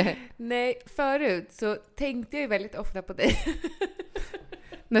 Nej, förut så tänkte jag ju väldigt ofta på dig.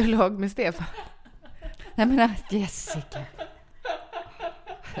 När du låg med Stefan. Nej men Jessica.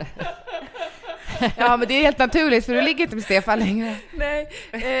 Ja, men det är helt naturligt för du ligger inte med Stefan längre. Nej,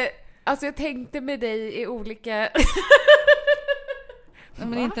 alltså jag tänkte med dig i olika... Nej,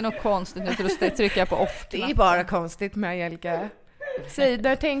 men det är inte något konstigt nu för att trycka på off. Det är bara konstigt med Angelica. Säg,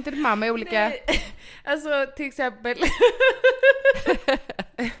 där tänkte du mamma i olika... Nej, alltså till exempel...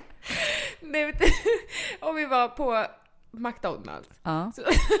 Nej, vet du, om vi var på McDonald's. Ja. Så,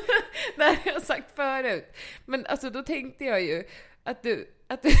 det har jag sagt förut. Men alltså då tänkte jag ju att du...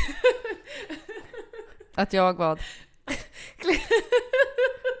 Att jag vad?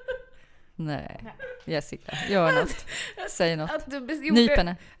 Nej, Jessica, gör något. Säg något. Att du Nyp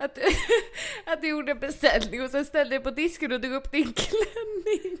henne. att du gjorde en beställning och sen ställde dig på disken och drog upp din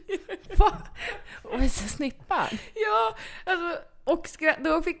klänning. Va? Och visade snippan. Ja, alltså, och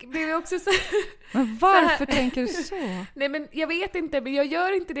då blev jag också så... Men varför tänker du så? Nej, men jag vet inte, men jag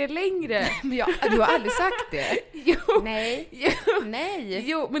gör inte det längre. Men du har aldrig sagt det. Jo. Nej. Jo. Nej.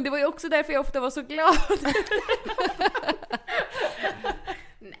 Jo, men det var ju också därför jag ofta var så glad.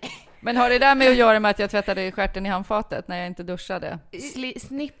 Men har det där med att göra med att jag tvättade stjärten i handfatet när jag inte duschade?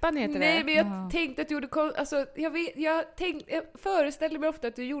 Snippan heter det. Nej, men jag tänkte att du gjorde... Alltså, jag föreställde mig ofta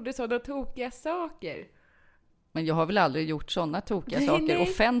att du gjorde sådana tokiga saker. Men jag har väl aldrig gjort sådana tokiga saker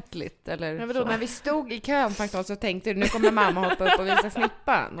offentligt? Eller men vadå, så. när vi stod i kön faktiskt så tänkte du, nu kommer mamma hoppa upp och visa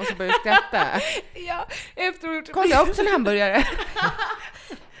snippan. Och så började du skratta. Ja, efteråt... Kolla också en hamburgare.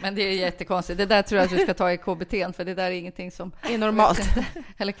 Men det är jättekonstigt. Det där tror jag att du ska ta i KBT, för det där är ingenting som... är normalt.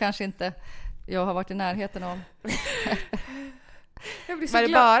 Eller kanske inte jag har varit i närheten av. Jag blir så var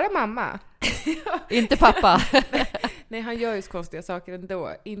det bara mamma? Inte pappa. Nej, han gör ju konstiga saker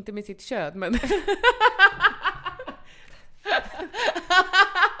ändå. Inte med sitt kön, men...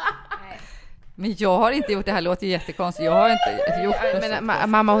 Men jag har inte gjort det här, låter jättekonstigt. Jag har inte gjort det.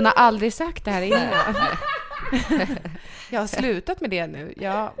 Men mamma, hon har aldrig sagt det här innan. Jag har slutat med det nu.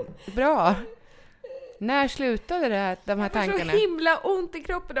 Ja, bra. När slutade de här tankarna? Jag får så himla ont i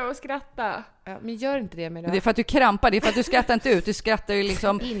kroppen av att skratta. Ja, men gör inte det med det. Det är för att du krampar, det är för att du skrattar inte ut. Du skrattar ju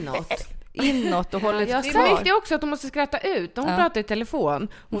liksom inåt och håller det är viktigt också att hon måste skratta ut. Hon pratar i telefon.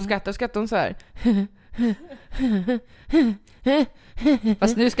 Hon skrattar hon så här.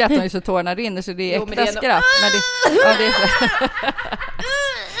 Fast nu skrattar hon ju så tårarna rinner så det är äkta skratt. Men det är så.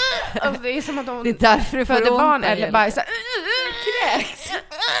 Alltså, det är som att hon det är därför du föder barn eller bajsar. Kräks.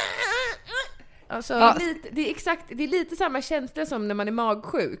 Alltså, det är lite samma känsla som när man är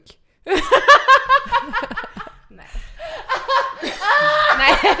magsjuk.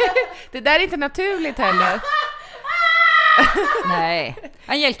 Nej, det där är inte naturligt heller. Nej,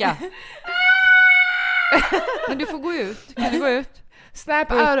 Angelica. Men du får gå ut. Kan du gå ut?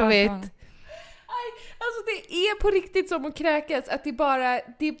 Snap out of it. Alltså det är på riktigt som att kräkas. Att det bara...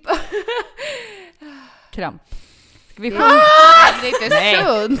 Kramp. Ska vi sjunga? Det är inte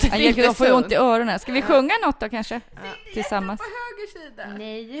sunt. Angelica, de får ju ont i öronen. Ska vi sjunga något då kanske? Tillsammans. På höger sida.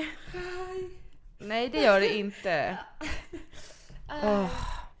 Nej, det gör det inte.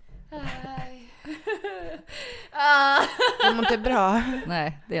 Det mår inte bra.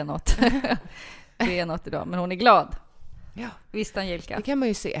 Nej, det är något. Det är något idag. Men hon är glad. Ja. Visst, Angelica? Det kan man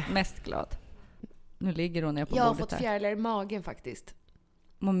ju se. Mest glad. Nu ligger hon ner på bordet. Jag har fått fjärilar i magen faktiskt.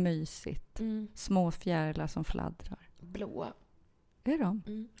 Och mysigt. Små fjärilar som fladdrar. Blåa. Är de?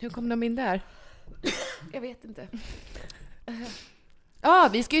 Hur kom de in där? Jag vet inte.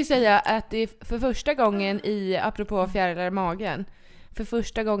 Vi ska ju säga att det är för första gången apropå fjärilar i magen, för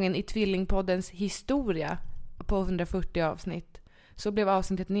första gången i Tvillingpoddens historia på 140 avsnitt så blev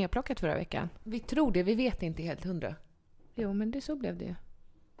avsnittet nedplockat förra veckan. Vi tror det, vi vet inte helt 100. Jo, men så blev det ju.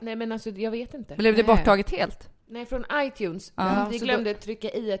 Nej, men alltså jag vet inte. Blev det borttaget helt? Nej, från iTunes. Vi glömde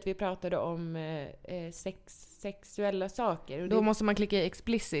trycka i att vi pratade om sexuella saker. Och då måste man klicka i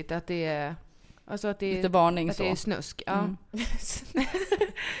explicit att det är... Alltså att det är... Lite varning att så. Det är snusk, ja.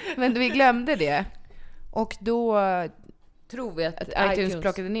 Men vi glömde det. Och då tror vi att iTunes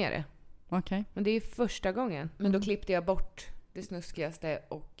plockade ner det. Okej. Men det är första gången. Men då klippte jag bort det snuskigaste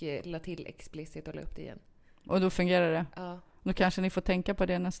och la till explicit och la upp det igen. Och då fungerar det? Ja. Då kanske ni får tänka på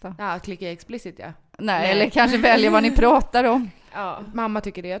det nästa. Ja, klicka i explicit, ja. Nej, eller kanske välja vad ni pratar om. Ja, mamma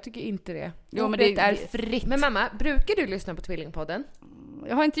tycker det. Jag tycker inte det. Jo, men det är fritt. Men mamma, brukar du lyssna på Tvillingpodden?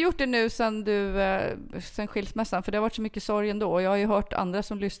 Jag har inte gjort det nu sen skilsmässan, för det har varit så mycket sorg ändå. Och jag har ju hört andra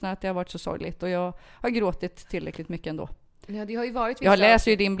som lyssnar att det har varit så sorgligt. Och jag har gråtit tillräckligt mycket ändå. Ja, det har ju varit jag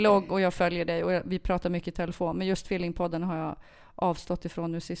läser ju din blogg och jag följer dig och vi pratar mycket i telefon. Men just Tvillingpodden har jag avstått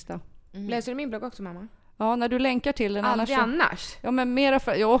ifrån nu sista. Läser du min blogg också, mamma? Ja, när du länkar till den. Aldrig annars? Ja, men mera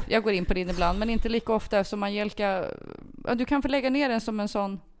för... Jo, jag går in på din ibland, men inte lika ofta som Angelica... Ja, du kan få lägga ner den som en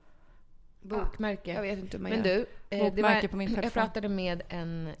sån... Bokmärke. Jag vet inte hur man men gör. Du, bokmärke på min telefon. Jag pratade med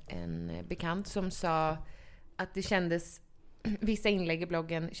en bekant som sa att det kändes... Vissa inlägg i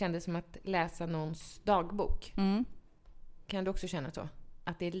bloggen kändes som att läsa någons dagbok. Kan du också känna så?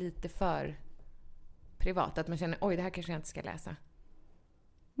 Att det är lite för privat? Att man känner, oj, det här kanske jag inte ska läsa.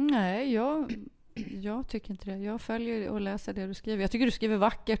 Nej, jag tycker inte det. Jag följer och läser det du skriver. Jag tycker du skriver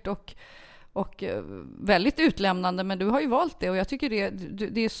vackert och väldigt utlämnande, men du har ju valt det och jag tycker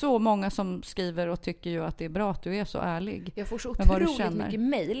det är så många som skriver och tycker ju att det är bra att du är så ärlig. Jag får så otroligt mycket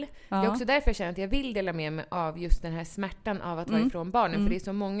mejl. Ja. Det är också därför jag känner att jag vill dela med mig av just den här smärtan av att vara ifrån barnen, för det är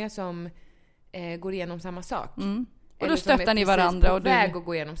så många som går igenom samma sak. Och då stöttar ni varandra på och väg att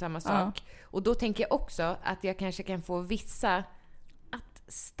gå igenom samma sak. Och då tänker jag också att jag kanske kan få vissa att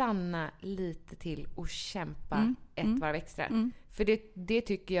stanna lite till och kämpa ett varv extra. För det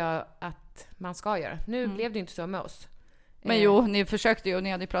tycker jag att man ska göra. Nu blev det inte så med oss. Men jo, ni försökte ju och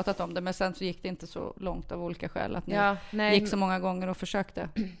ni hade pratat om det, men sen så gick det inte så långt av olika skäl att ni gick så många gånger och försökte.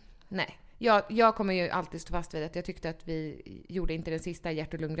 Nej. Jag kommer ju alltid stå fast vid att jag tyckte att vi gjorde inte den sista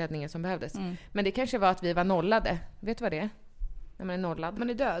hjärt- och lungräddningen som behövdes. Men det kanske var att vi var nollade. Vet du vad det är? När man är nollad. Man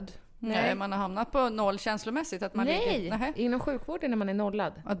är död. Nej, man har hamnat på noll känslomässigt. Att man Nej, inom sjukvården när man är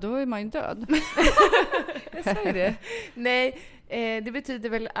nollad. Ja, då är man ju död. Jag sa ju det. Nej, det betyder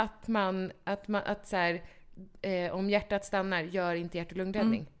väl att så här, om hjärtat stannar, gör inte hjärt- och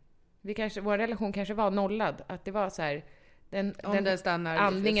lungräddning. Vår relation kanske var nollad. Att det var så här... Om den stannar,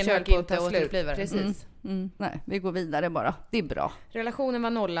 andningen höll på att ta slut. Precis. Nej, vi går vidare bara. Det är bra. Relationen var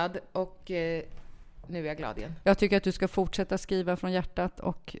nollad och nu är jag glad igen. Jag tycker att du ska fortsätta skriva från hjärtat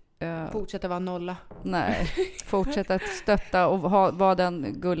och... Fortsätta vara nolla. Nej, fortsätta att stötta och vara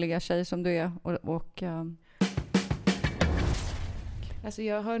den gulliga tjej som du är. Alltså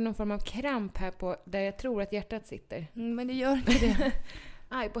jag har någon form av kramp här på där jag tror att hjärtat sitter. Men det gör inte det.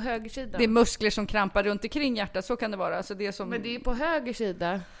 Nej, på höger sida. Det är muskler som krampar runt omkring hjärtat, så kan det vara. Alltså det är som... Men det är på höger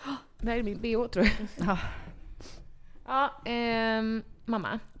sida. Det här är min BH, tror jag. Ja,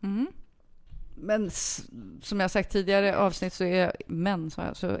 mamma. Mm. Men som jag sagt tidigare avsnitt så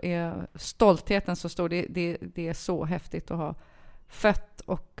är stoltheten så stor. Det är så häftigt att ha fött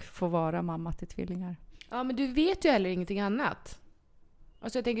och få vara mamma till tvillingar. Ja, men du vet ju heller ingenting annat.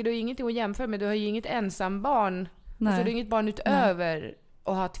 Alltså jag tänker, du har ingenting att jämföra med. Du har ju inget ensambarn. Nej. Alltså du har inget barn utöver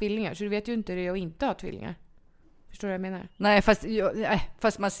att ha tvillingar. Så du vet ju inte det att inte ha tvillingar. Förstår du vad jag menar? Nej,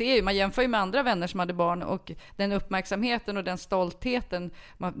 fast man ser ju, man jämför ju med andra vänner som hade barn, och den uppmärksamheten och den stoltheten,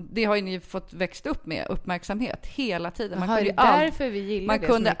 det har ju ni fått växt upp med, uppmärksamhet hela tiden. Man kunde därför vi gillar man det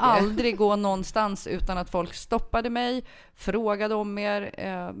kunde så mycket. aldrig gå någonstans utan att folk stoppade mig, frågade om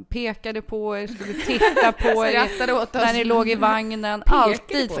er, pekade på er, skulle titta på er åt oss. när ni låg i vagnen.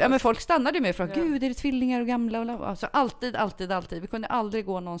 Alltid. Ja, men folk stannade med och frågade, gud, är det tvillingar och gamla? Alltså, alltid. Vi kunde aldrig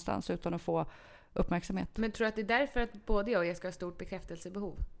gå någonstans utan att få uppmärksamhet. Men tror du att det är därför att både jag och jag ska ha stort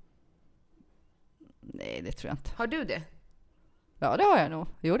bekräftelsebehov? Nej, det tror jag inte. Har du det? Ja, det har jag nog.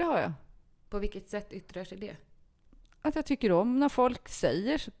 Jo, det har jag. På vilket sätt yttrar sig det? Att jag tycker om när folk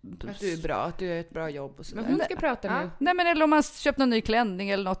säger att du är bra, att du gör ett bra jobb och så. Men hon ska prata nu. Nej, men eller om man köpt någon ny klänning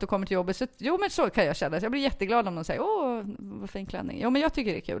eller något och kommer till jobbet, så men så kan jag känna. Jag blir jätteglad om de säger, åh, vad fin klänning. Jo, men jag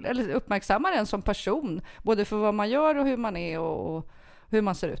tycker det är kul. Eller uppmärksammar en som person, både för vad man gör och hur man är och hur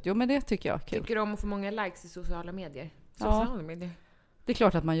man ser ut. Jo, men det tycker jag är kul. Tycker du om att få många likes i sociala medier? Det är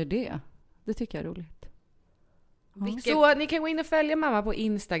klart att man gör det. Det tycker jag är roligt. Så ni kan gå in och följa mamma på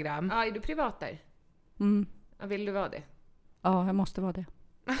Instagram. Ja, är du privat där? Mm. Ja, vill du vara det? Ja, jag måste vara det.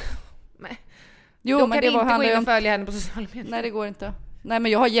 Nej. Jo, då men kan det inte var gå in och följa henne på sociala medier. Nej, det går inte. Nej,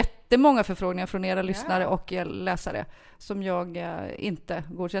 men jag har jättemånga förfrågningar från era lyssnare och läsare som jag inte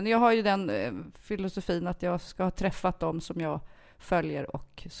godkänner. Jag har ju den filosofin att jag ska ha träffat dem som jag följer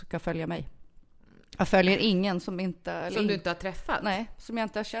och ska följa mig. Jag följer ingen som inte... Som du inte har träffat? Nej, som jag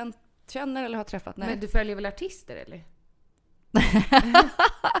inte har känner eller har träffat. Nej. Men du följer väl artister, eller?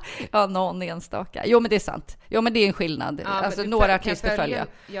 Ja, någon enstaka. Jo, men det är sant. Jo, men det är en skillnad. Ja, alltså några artister följer.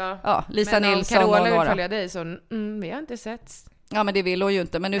 Ja, Lisa men Nilsson Carola och några. vill följa dig, så vi har inte sett. Ja, men det vill hon ju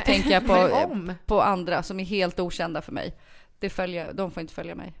inte. Men nu tänker jag på andra som är helt okända för mig. De får inte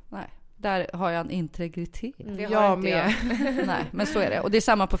följa mig. Nej. Där har jag en integritet. Det har jag med. Nej, men så är det. Och det är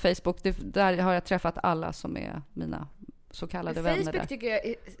samma på Facebook. Där har jag träffat alla som är mina så kallade vänner. Facebook tycker jag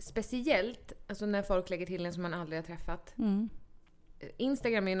är speciellt, alltså när folk lägger till en som man aldrig har träffat. Mm.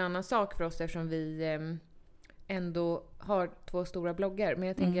 Instagram är en annan sak för oss eftersom vi ändå har 2 stora bloggar. Men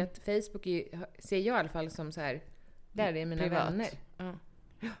jag tänker att Facebook ser jag i alla fall som så här, där är mina vänner. Ja.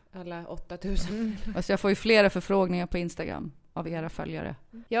 Alla 8000. Alltså jag får ju flera förfrågningar på Instagram av era följare.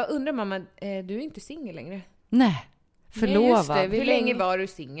 Jag undrar, mamma, du är inte singel längre? Nej, förlovad. Nej, just det. Hur länge var du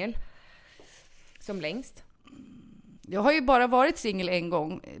singel? Som längst? Jag har ju bara varit singel en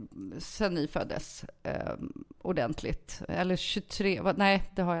gång sedan ni föddes ordentligt. Eller 23, nej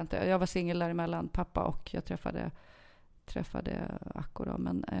det har jag inte. Jag var singel däremellan pappa och jag träffade Akko då.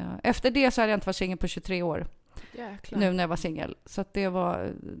 Men efter det så hade jag inte varit singel på 23 år. Jäklar. Nu när jag var singel. Så att det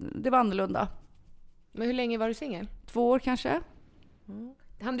var annorlunda. Men hur länge var du singel? 2 år kanske. Mm.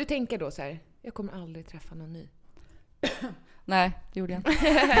 Han du tänker då så här, jag kommer aldrig träffa någon ny? Nej, det gjorde jag inte.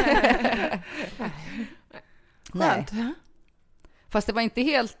 Skönt. Nej. Fast det var inte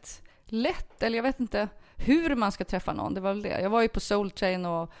helt lätt, eller jag vet inte hur man ska träffa någon. Det var väl det. Jag var ju på Soul Train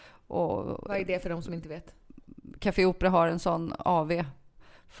och vad är det för de som inte vet? Café Opera har en sån AV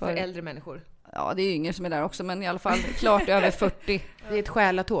för äldre människor. Ja, det är ju ingen som är där också, men i alla fall klart över 40. Det är ett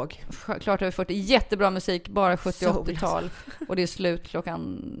själatåg. Klart över 40. Jättebra musik, bara 70-80-tal. Och det är slut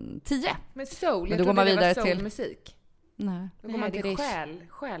klockan 10. Men soul, men då går man vidare till soulmusik. Nej. Då går man till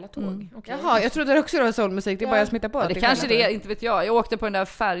själatåg. Okay. Jaha, jag trodde också det var soulmusik. Det är bara jag smittar på. Ja, det kanske det är, inte vet jag. Jag åkte på den där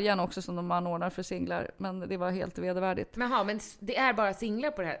färjan också som de anordnar för singlar. Men det var helt vedervärdigt. Men det är bara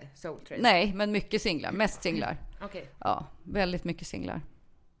singlar på det här Soul Train? Nej, men mycket singlar. Mest singlar. Okay. Ja, väldigt mycket singlar.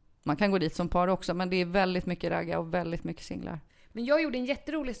 Man kan gå dit som par också, men det är väldigt mycket ragga och väldigt mycket singlar. Men jag gjorde en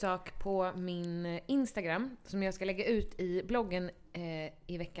jätterolig sak på min Instagram som jag ska lägga ut i bloggen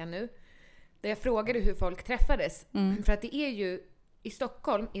i veckan nu. Där jag frågade hur folk träffades. För att det är ju, i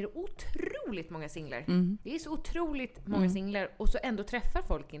Stockholm är det otroligt många singlar. Det är så otroligt många singlar och så ändå träffar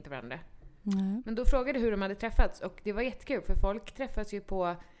folk inte varandra. Men då frågade jag hur de hade träffats och det var jättekul för folk träffas ju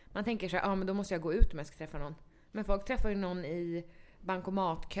på Man tänker så här, men då måste jag gå ut om jag ska träffa någon. Men folk träffar ju någon i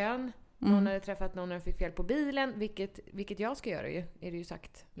bankomatkön. Någon hade träffat någon när de fick fel på bilen. Vilket jag ska göra ju, är det ju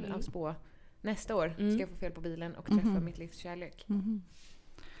sagt. Av spå. Nästa år ska jag få fel på bilen och träffa mitt livs kärlek.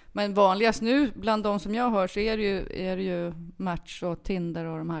 Men vanligast nu, bland de som jag hör, så är det ju Match och Tinder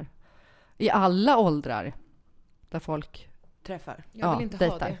och de här. I alla åldrar. Där folk träffar. Jag vill inte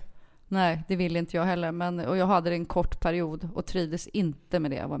ha det. Nej, det vill inte jag heller. Och jag hade det en kort period och trivdes inte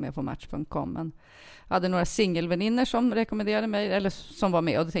med det. Jag var med på Match.com. Men jag hade några singelväninnor som rekommenderade mig, eller som var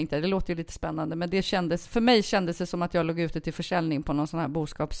med, och då tänkte jag, det låter ju lite spännande. Men för mig kändes det som att jag låg ute till försäljning på någon sån här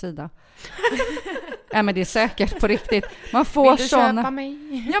boskapssida. Ja, men det är säkert på riktigt. Man får vill du såna... köpa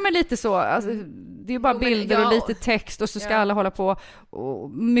mig? Ja, men lite så. Alltså, det är ju bara bilder och lite text och så ska alla hålla på. Och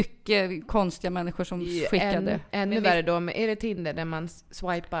mycket konstiga människor som skickade. Ännu värre då. Är det Tinder där man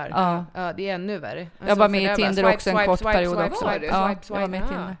swipar? Ja, det är ännu värre. Alltså, jag var med i Tinder också en kort period också. Ja, jag var med i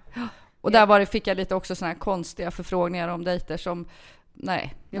Tinder. Och där fick jag lite också såna här konstiga förfrågningar om dejter som...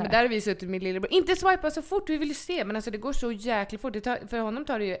 Nej. Ja, men där har vi suttit med lillebror. Inte swipa så fort, vi vill ju se. Men alltså det går så jäkla fort. För honom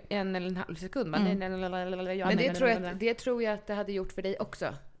tar det ju 1 eller en halv sekund. Men det tror jag att det hade gjort för dig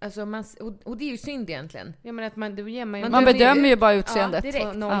också. Alltså och det är ju synd egentligen. Jag menar att man bedömer ju bara utseendet. Direkt.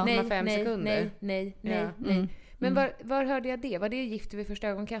 0,5 sekunder. Nej. Men var hörde jag det? Var det Gift vid första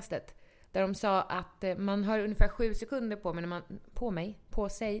ögonkastet? Där de sa att man har ungefär 7 sekunder på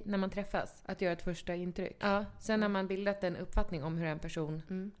sig när man träffas att göra ett första intryck. Ja, sen har man bildat en uppfattning om hur en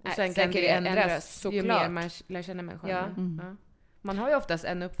person och sen kan det ändras ju mer man lär känna människan. Ja. Man har ju oftast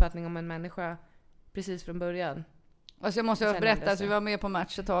en uppfattning om en människa precis från början. Alltså jag måste berätta att vi var med på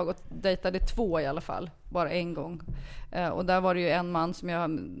Match ett tag och dejtade 2 i alla fall. Bara en gång. Och där var det ju en man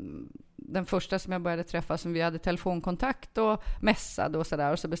som den första som jag började träffa, som vi hade telefonkontakt och mässade och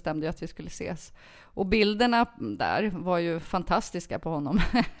sådär, och så bestämde jag att vi skulle ses. Och bilderna där var ju fantastiska på honom.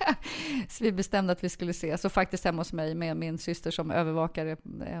 Så vi bestämde att vi skulle ses, och faktiskt hemma hos mig med min syster som övervakare.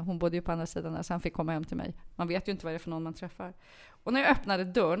 Hon bodde ju på andra sidan där, så han fick komma hem till mig. Man vet ju inte vad det är för någon man träffar. Och när jag öppnade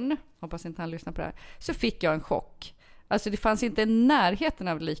dörren, hoppas inte han lyssnar på det här, så fick jag en chock. Alltså det fanns inte närheten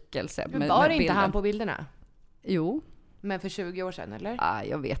av likelse med var det bilden. Inte han på bilderna? Jo. Men för 20 år sedan, eller?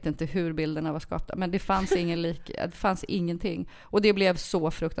 Jag vet inte hur bilderna var skapta. Men det fanns det fanns ingenting. Och det blev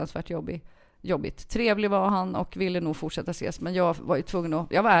så fruktansvärt jobbigt. Trevlig var han och ville nog fortsätta ses. Men jag var ju tvungen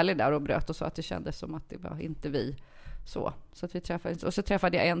jag var ärlig där och bröt och sa att det kändes som att det var inte vi. Så att vi träffades. Och så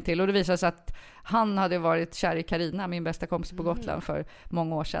träffade jag en till. Och det visade sig att han hade varit kär i Carina, min bästa kompis på Gotland, för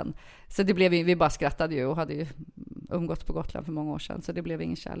många år sedan. Så det blev, vi bara skrattade ju och hade ju umgått på Gotland för många år sedan. Så det blev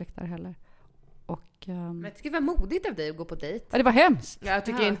ingen kärlek där heller. Men det skulle vara modigt av dig att gå på dejt. Ja, det var hemskt. Jag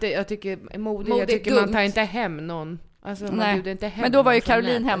tycker man tar inte hem någon. Alltså, man bjuder inte hem. Men då var ju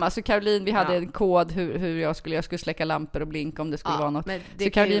Caroline hemma. Så Caroline, vi hade en kod hur jag skulle släcka lampor och blinka om det skulle vara något. Men det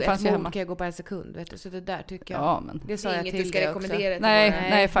så Caroline fanns ju hemma. Kan jag gå på en sekund, vet du? Så det där tycker jag. Ja, men det sa jag till dig också.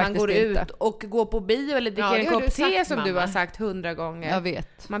 Nej, faktiskt man går inte. ut och går på bio eller dricker en kopp te som du har sagt 100 gånger. Jag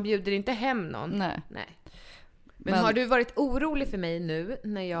vet. Man bjuder inte hem någon. Nej. Men har du varit orolig för mig nu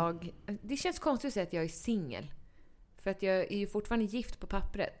när det känns konstigt att säga att jag är singel. För att jag är ju fortfarande gift på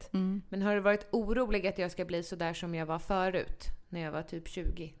pappret. Men har du varit orolig att jag ska bli så där som jag var förut? När jag var typ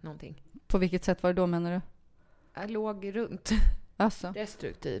 20 någonting. På vilket sätt var det då, menar du? Jag låg runt. Alltså.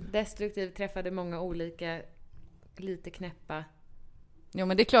 Destruktiv, träffade många olika, lite knäppa. Jo,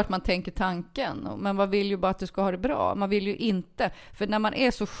 men det är klart man tänker tanken. Men man vill ju bara att du ska ha det bra. Man vill ju inte. För när man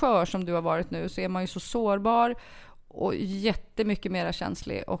är så skör som du har varit nu, så är man ju så sårbar och jättemycket mer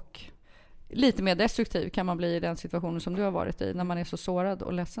känslig. Och lite mer destruktiv kan man bli i den situationen som du har varit i. När man är så sårad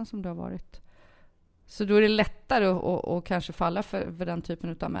och ledsen som du har varit. Så då är det lättare att kanske falla för den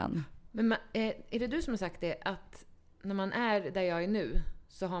typen av män. Men är det du som har sagt det? Att när man är där jag är nu,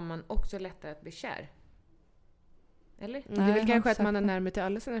 så har man också lättare att bli kär? Eller? Nej, det är väl kanske att man är närmare till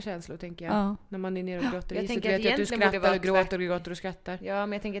alla sina känslor, tänker jag. Ja. När man är nere och gråter. Jag tänker att du skrattar och gråter och skrattar. Ja,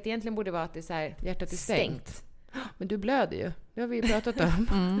 men jag tänker att egentligen borde vara att det är så här, hjärtat är stängt. Men du blöder ju. Det har vi ju pratat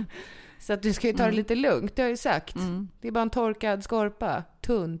om. Så att du ska ju ta det lite lugnt, det har jag ju sagt. Det är bara en torkad skorpa.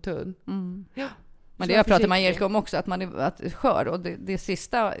 Tunn. Ja. Men det jag pratar med Angelica om också, att man är skör. Och det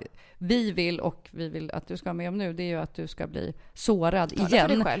sista vi vill att du ska vara med om nu, det är ju att du ska bli sårad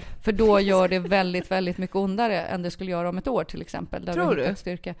igen. För då gör det väldigt, väldigt mycket ondare än det skulle göra om ett år till exempel. Där Tror du?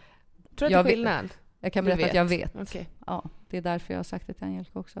 Styrka. Tror du att det är skillnad? Jag kan berätta att jag vet. Okay. Ja, det är därför jag har sagt det till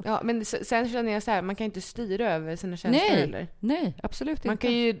Angelica också. Ja, men sen känner jag så här, man kan inte styra över sina känslor eller? Nej, absolut inte. Man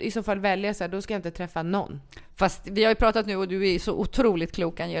kan ju i så fall välja så här, då ska jag inte träffa någon. Fast vi har ju pratat nu och du är så otroligt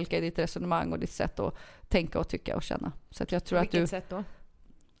klok, Angelica, i ditt resonemang och ditt sätt att tänka och tycka och känna. Så att jag tror att Vilket sätt då?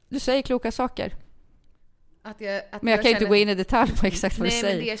 Du säger kloka saker. Men jag kan inte gå in i detalj på exakt vad du säger.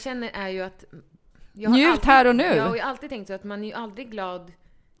 Nej, men det jag känner är ju att... Njut här och nu. Jag har ju alltid tänkt så att man är ju aldrig glad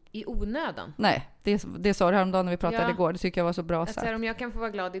i onödan. Nej, det sa du häromdagen när vi pratade igår. Det tycker jag var så bra sagt. Om jag kan få vara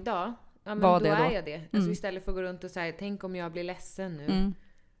glad idag, ja, men då är jag det. Alltså istället för att gå runt och säga, tänk om jag blir ledsen nu.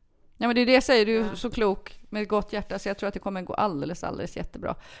 Ja, men det är det jag säger, du är så klok med ett gott hjärta, så jag tror att det kommer gå alldeles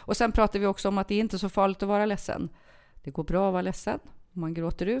jättebra. Och sen pratar vi också om att det är inte så farligt att vara ledsen. Det går bra att vara ledsen. Man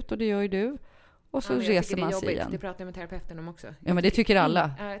gråter ut, och det gör ju du. Och så reser man sig igen. Det pratar jag med terapeuten om också. Ja, men det tycker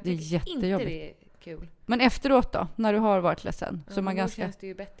alla. Det är jättejobbigt. Inte det är kul. Men efteråt då, när du har varit ledsen, så man ganska... känns det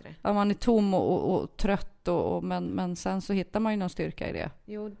ju bättre. Ja, man är tom och trött, men sen så hittar man ju någon styrka i det.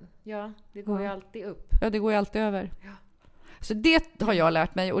 Jo, ja, det går ju alltid upp. Ja, det går ju alltid över. Ja. Så det har jag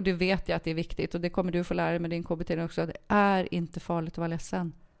lärt mig, och det vet jag att det är viktigt, och det kommer du få lära dig med din KBT också. Det är inte farligt att vara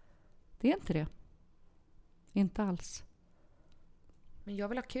ledsen. Det är inte det. Inte alls. Men jag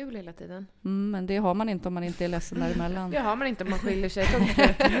vill ha kul hela tiden. Men det har man inte om man inte är ledsen däremellan. Det har man inte om man skiljer sig.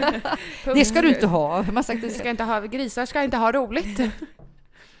 Det ska du inte ha. Man sagt, grisar ska inte ha roligt.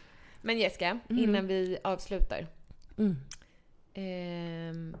 Men Jessica, innan vi avslutar.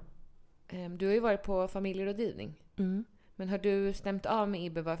 Du har ju varit på familjerådgivning. Men har du stämt av med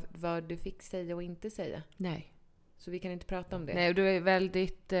Ibbe vad du fick säga och inte säga? Nej. Så vi kan inte prata om det. Nej, och det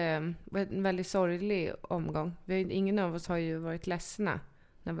är en väldigt sorglig omgång. Ingen av oss har ju varit ledsna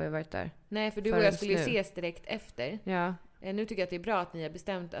när vi har varit där. Nej, för du och jag skulle ju ses direkt efter. Ja. Nu tycker jag att det är bra att ni har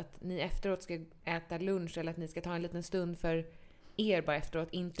bestämt att ni efteråt ska äta lunch, eller att ni ska ta en liten stund för er bara efteråt,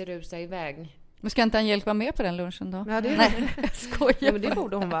 inte rusa iväg. Men ska inte Angelica vara med på den lunchen då? Ja, Nej, jag skojar. Ja, men det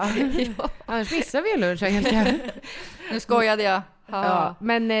borde hon vara. Ja. Annars missar vi en lunch, Angelica. Nu skojade jag. Ja,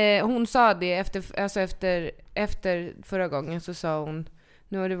 men hon sa det efter förra gången, så sa hon,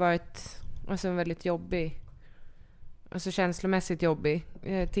 nu har det varit en väldigt jobbig, känslomässigt jobbig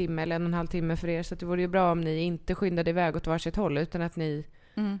timme eller 1,5 timme för er, så att det vore ju bra om ni inte skyndade iväg åt varsitt håll, utan att ni,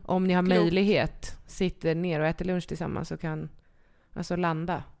 om ni har möjlighet, sitter ner och äter lunch tillsammans och kan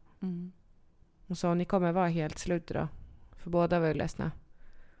landa. Och så ni kommer vara helt slut då, för båda var ju ledsna.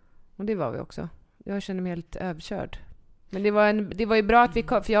 Och det var vi också. Jag kände mig helt överkörd. Men det var ju bra att vi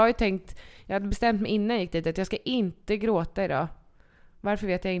kom, för jag hade bestämt mig innan jag gick dit att jag ska inte gråta idag. Varför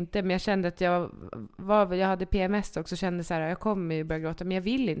vet jag inte, men jag kände att jag hade PMS också, kände så här, jag kommer ju börja gråta, men jag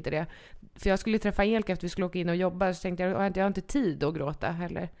vill inte det. För jag skulle träffa Angelica efter vi skulle åka in och jobba, så tänkte jag har inte tid att gråta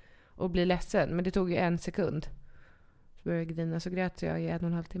heller och bli ledsen, men det tog ju 1 sekund. Så började jag grina, så grät jag i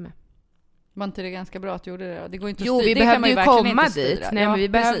 1,5 timme. Var inte det ganska bra att du gjorde det? Det går inte att Jo, vi behövde ju komma dit. Nej, men vi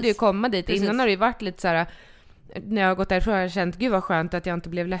behövde ju komma dit. Precis. Innan har det ju varit lite så här, när jag har gått därifrån har jag känt, gud vad skönt att jag inte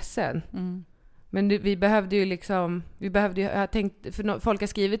blev ledsen. Men vi behövde ju jag tänkte, för folk har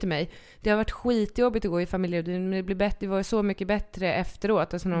skrivit till mig, det har varit skitjobbigt att gå i familjerådgivning, men det var så mycket bättre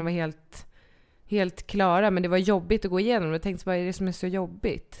efteråt, alltså de var helt klara, men det var jobbigt att gå igenom. Jag tänkte, vad är det som är så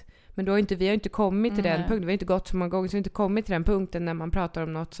jobbigt? Men då vi har inte kommit till den punkten, vi har inte gått så många gånger, så vi har inte kommit till den punkten när man pratar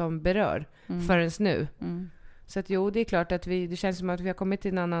om något som berör förrän nu. Så att det är klart att det känns som att vi har kommit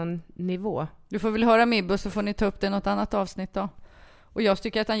till en annan nivå. Du får väl höra Mibbo, så får ni ta upp det i något annat avsnitt då. Och jag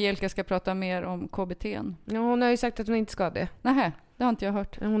tycker att Angelica ska prata mer om KBT:n. Ja, hon har ju sagt att hon inte ska det. Nej, det har inte jag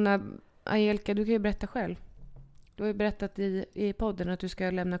hört. Angelica, du kan ju berätta själv. Du har ju berättat i podden att du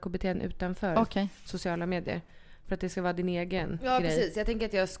ska lämna KBT:n utanför sociala medier. För att det ska vara din egen grej. Ja, precis. Jag tänker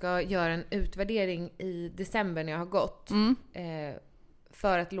att jag ska göra en utvärdering i december när jag har gått.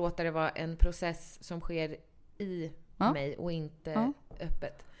 För att låta det vara en process som sker i mig och inte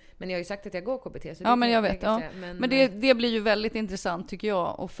öppet. Men jag har ju sagt att jag går KBT. Så men jag vet. Men det blir ju väldigt intressant tycker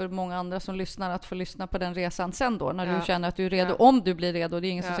jag, och för många andra som lyssnar, att få lyssna på den resan sen då. När du känner att du är redo. Om du blir redo. Det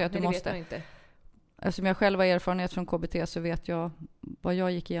är ingen som säger att du måste. Vet man inte. Eftersom jag själv har erfarenhet från KBT så vet jag vad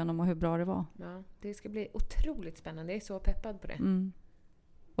jag gick igenom och hur bra det var. Ja, det ska bli otroligt spännande. Jag är så peppad på det.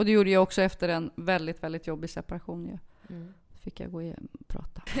 Och det gjorde jag också efter en väldigt, väldigt jobbig separation ju. Fick jag gå och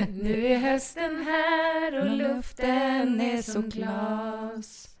prata. Nu är hösten här och luften är som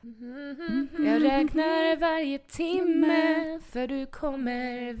glas. Jag räknar varje timme, för du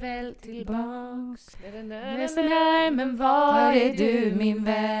kommer väl tillbaks. Hösten här, men var är du min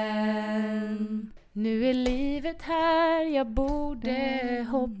vän? Nu är livet här, jag borde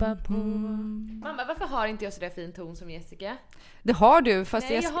hoppa på. Mamma, varför har inte jag så där fin ton som Jessica? Det har du, fast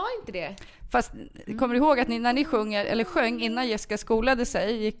nej, jag har inte det. Fast kommer du ihåg att när ni sjöng innan Jessica skolade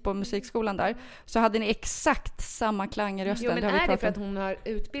sig, gick på musikskolan där, så hade ni exakt samma klang i rösten. Jo, men är det för att hon har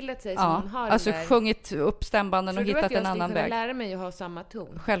utbildat sig som hon har? Alltså sjungit upp stämbanden och hittat en annan väg. Tror du att jag lära mig att ha samma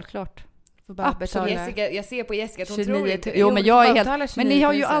ton? Självklart. Jessica, jag ser på Jessica att hon tror inte. Jo, men jag är helt... Men ni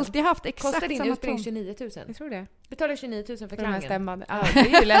har ju alltid haft exakt samma ton. Kostar din utbildning 29 000? Jag tror det. Betalar 29 000 för klangen. Stämbanden. Ja, det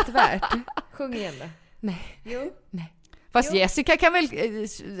är ju lätt värt. Sjung igen då. Nej. Jo. Nej. Fast Jessica kan väl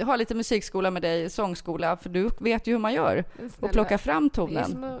ha lite musikskola med dig, sångskola, för du vet ju hur man gör och plocka fram tonen. Det är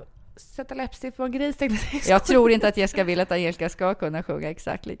som att sätta läppstift på en gris. Jag tror inte att Jessica vill att Angelica ska kunna sjunga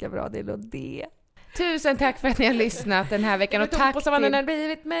exakt lika bra, det är nog det. Tusen tack för att ni har lyssnat den här veckan, och tack till... har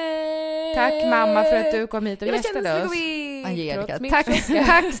blivit med. Tack mamma för att du kom hit och gästade oss. Angelica,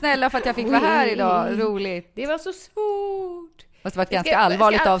 tack snälla för att jag fick vara här idag, roligt. Det var så svårt. Fast det var ett ganska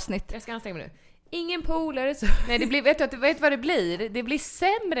allvarligt avsnitt. Jag ska anstränga mig nu. Ingen polare så... Nej, det blir, vet du vad det blir? Det blir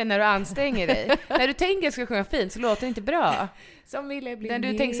sämre när du anstränger dig. När du tänker att jag ska sjunga fint så låter det inte bra. Som ville bli när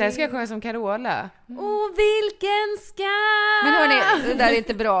du tänker så här, ska jag sjunga som Carola? Vilken skam! Men hörni, det där är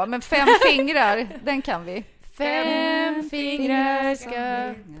inte bra. Men 5 fingrar, den kan vi. 5 fingrar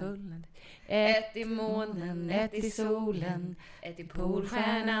ska pulla. 1 i månen, 1 i solen, 1 i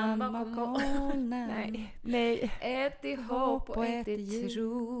polstjärnan bakom molnen. Nej. 1 i hopp och 1 i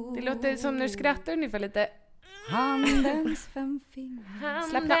tro. Det låter som när du skrattar ungefär lite. Handens 5 fingrar.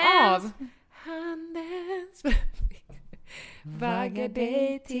 Slappna av. Handens 5 fingrar vaggar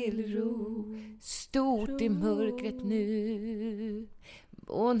dig till ro. Stort i mörkret nu.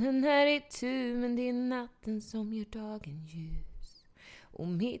 Månen är i tu, men det är natten som gör dagen ljus. Och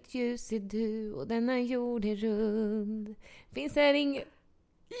mitt ljus är du, och denna jord är rund. Finns här inget...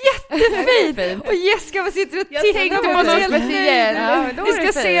 Jättefint! Och Jessica, vad sitter och tittar på något speciellt. Ja, vi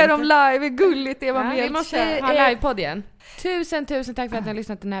ska se dem live, hur gulligt det var. Vi måste ha livepodd igen. Tusen tack för att ni har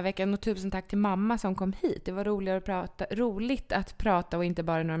lyssnat den här veckan, och tusen tack till mamma som kom hit. Det var roligt att prata och inte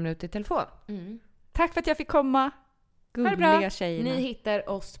bara några minuter i telefon. Tack för att jag fick komma. Gulliga tjejerna. Ni hittar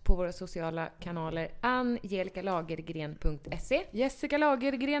oss på våra sociala kanaler. AngelicAlagergren.se,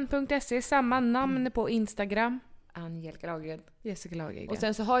 JessicaLagergren.se, samma namn på Instagram. Angelica Lagergren, Jessica Lagergren. Och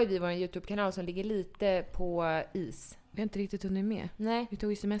sen så har ju vi vår YouTube-kanal som ligger lite på is. Vi har inte riktigt hunnit med. Nej. Vi tog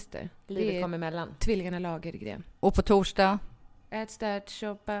ju semester. Livet kommer emellan. Tvillingarna Lagergren. Och på torsdag? Ät, start,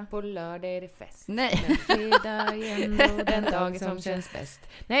 shoppa. På lördag är det fest. Nej. Men fredag igen och den dag som känns bäst.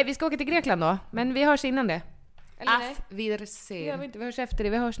 Nej, vi ska åka till Grekland då. Men vi hörs innan det. Auf Wiedersehen. Ja, vi hörs efter det.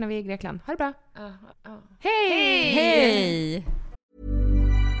 Vi hörs när vi är i Grekland. Ha det bra. Hej! Hej!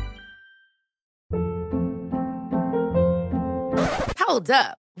 Hold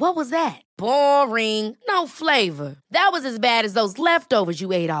up. What was that? Boring. No flavor. That was as bad as those leftovers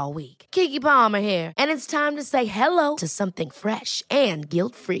you ate all week. Keke Palmer here, and it's time to say hello to something fresh and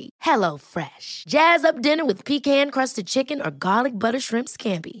guilt-free. Hello Fresh. Jazz up dinner with pecan-crusted chicken or garlic butter shrimp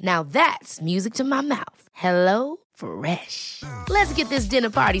scampi. Now that's music to my mouth. Hello Fresh. Let's get this dinner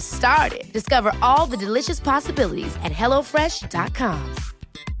party started. Discover all the delicious possibilities at hellofresh.com.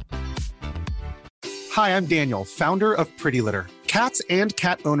 Hi, I'm Daniel, founder of Pretty Litter. Cats and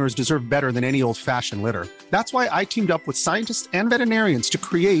cat owners deserve better than any old-fashioned litter. That's why I teamed up with scientists and veterinarians to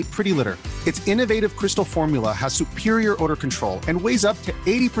create Pretty Litter. Its innovative crystal formula has superior odor control and weighs up to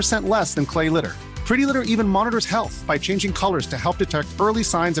 80% less than clay litter. Pretty Litter even monitors health by changing colors to help detect early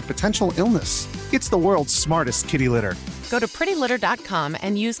signs of potential illness. It's the world's smartest kitty litter. Go to prettylitter.com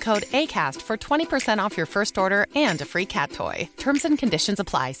and use code ACAST for 20% off your first order and a free cat toy. Terms and conditions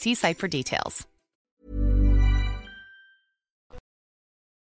apply. See site for details.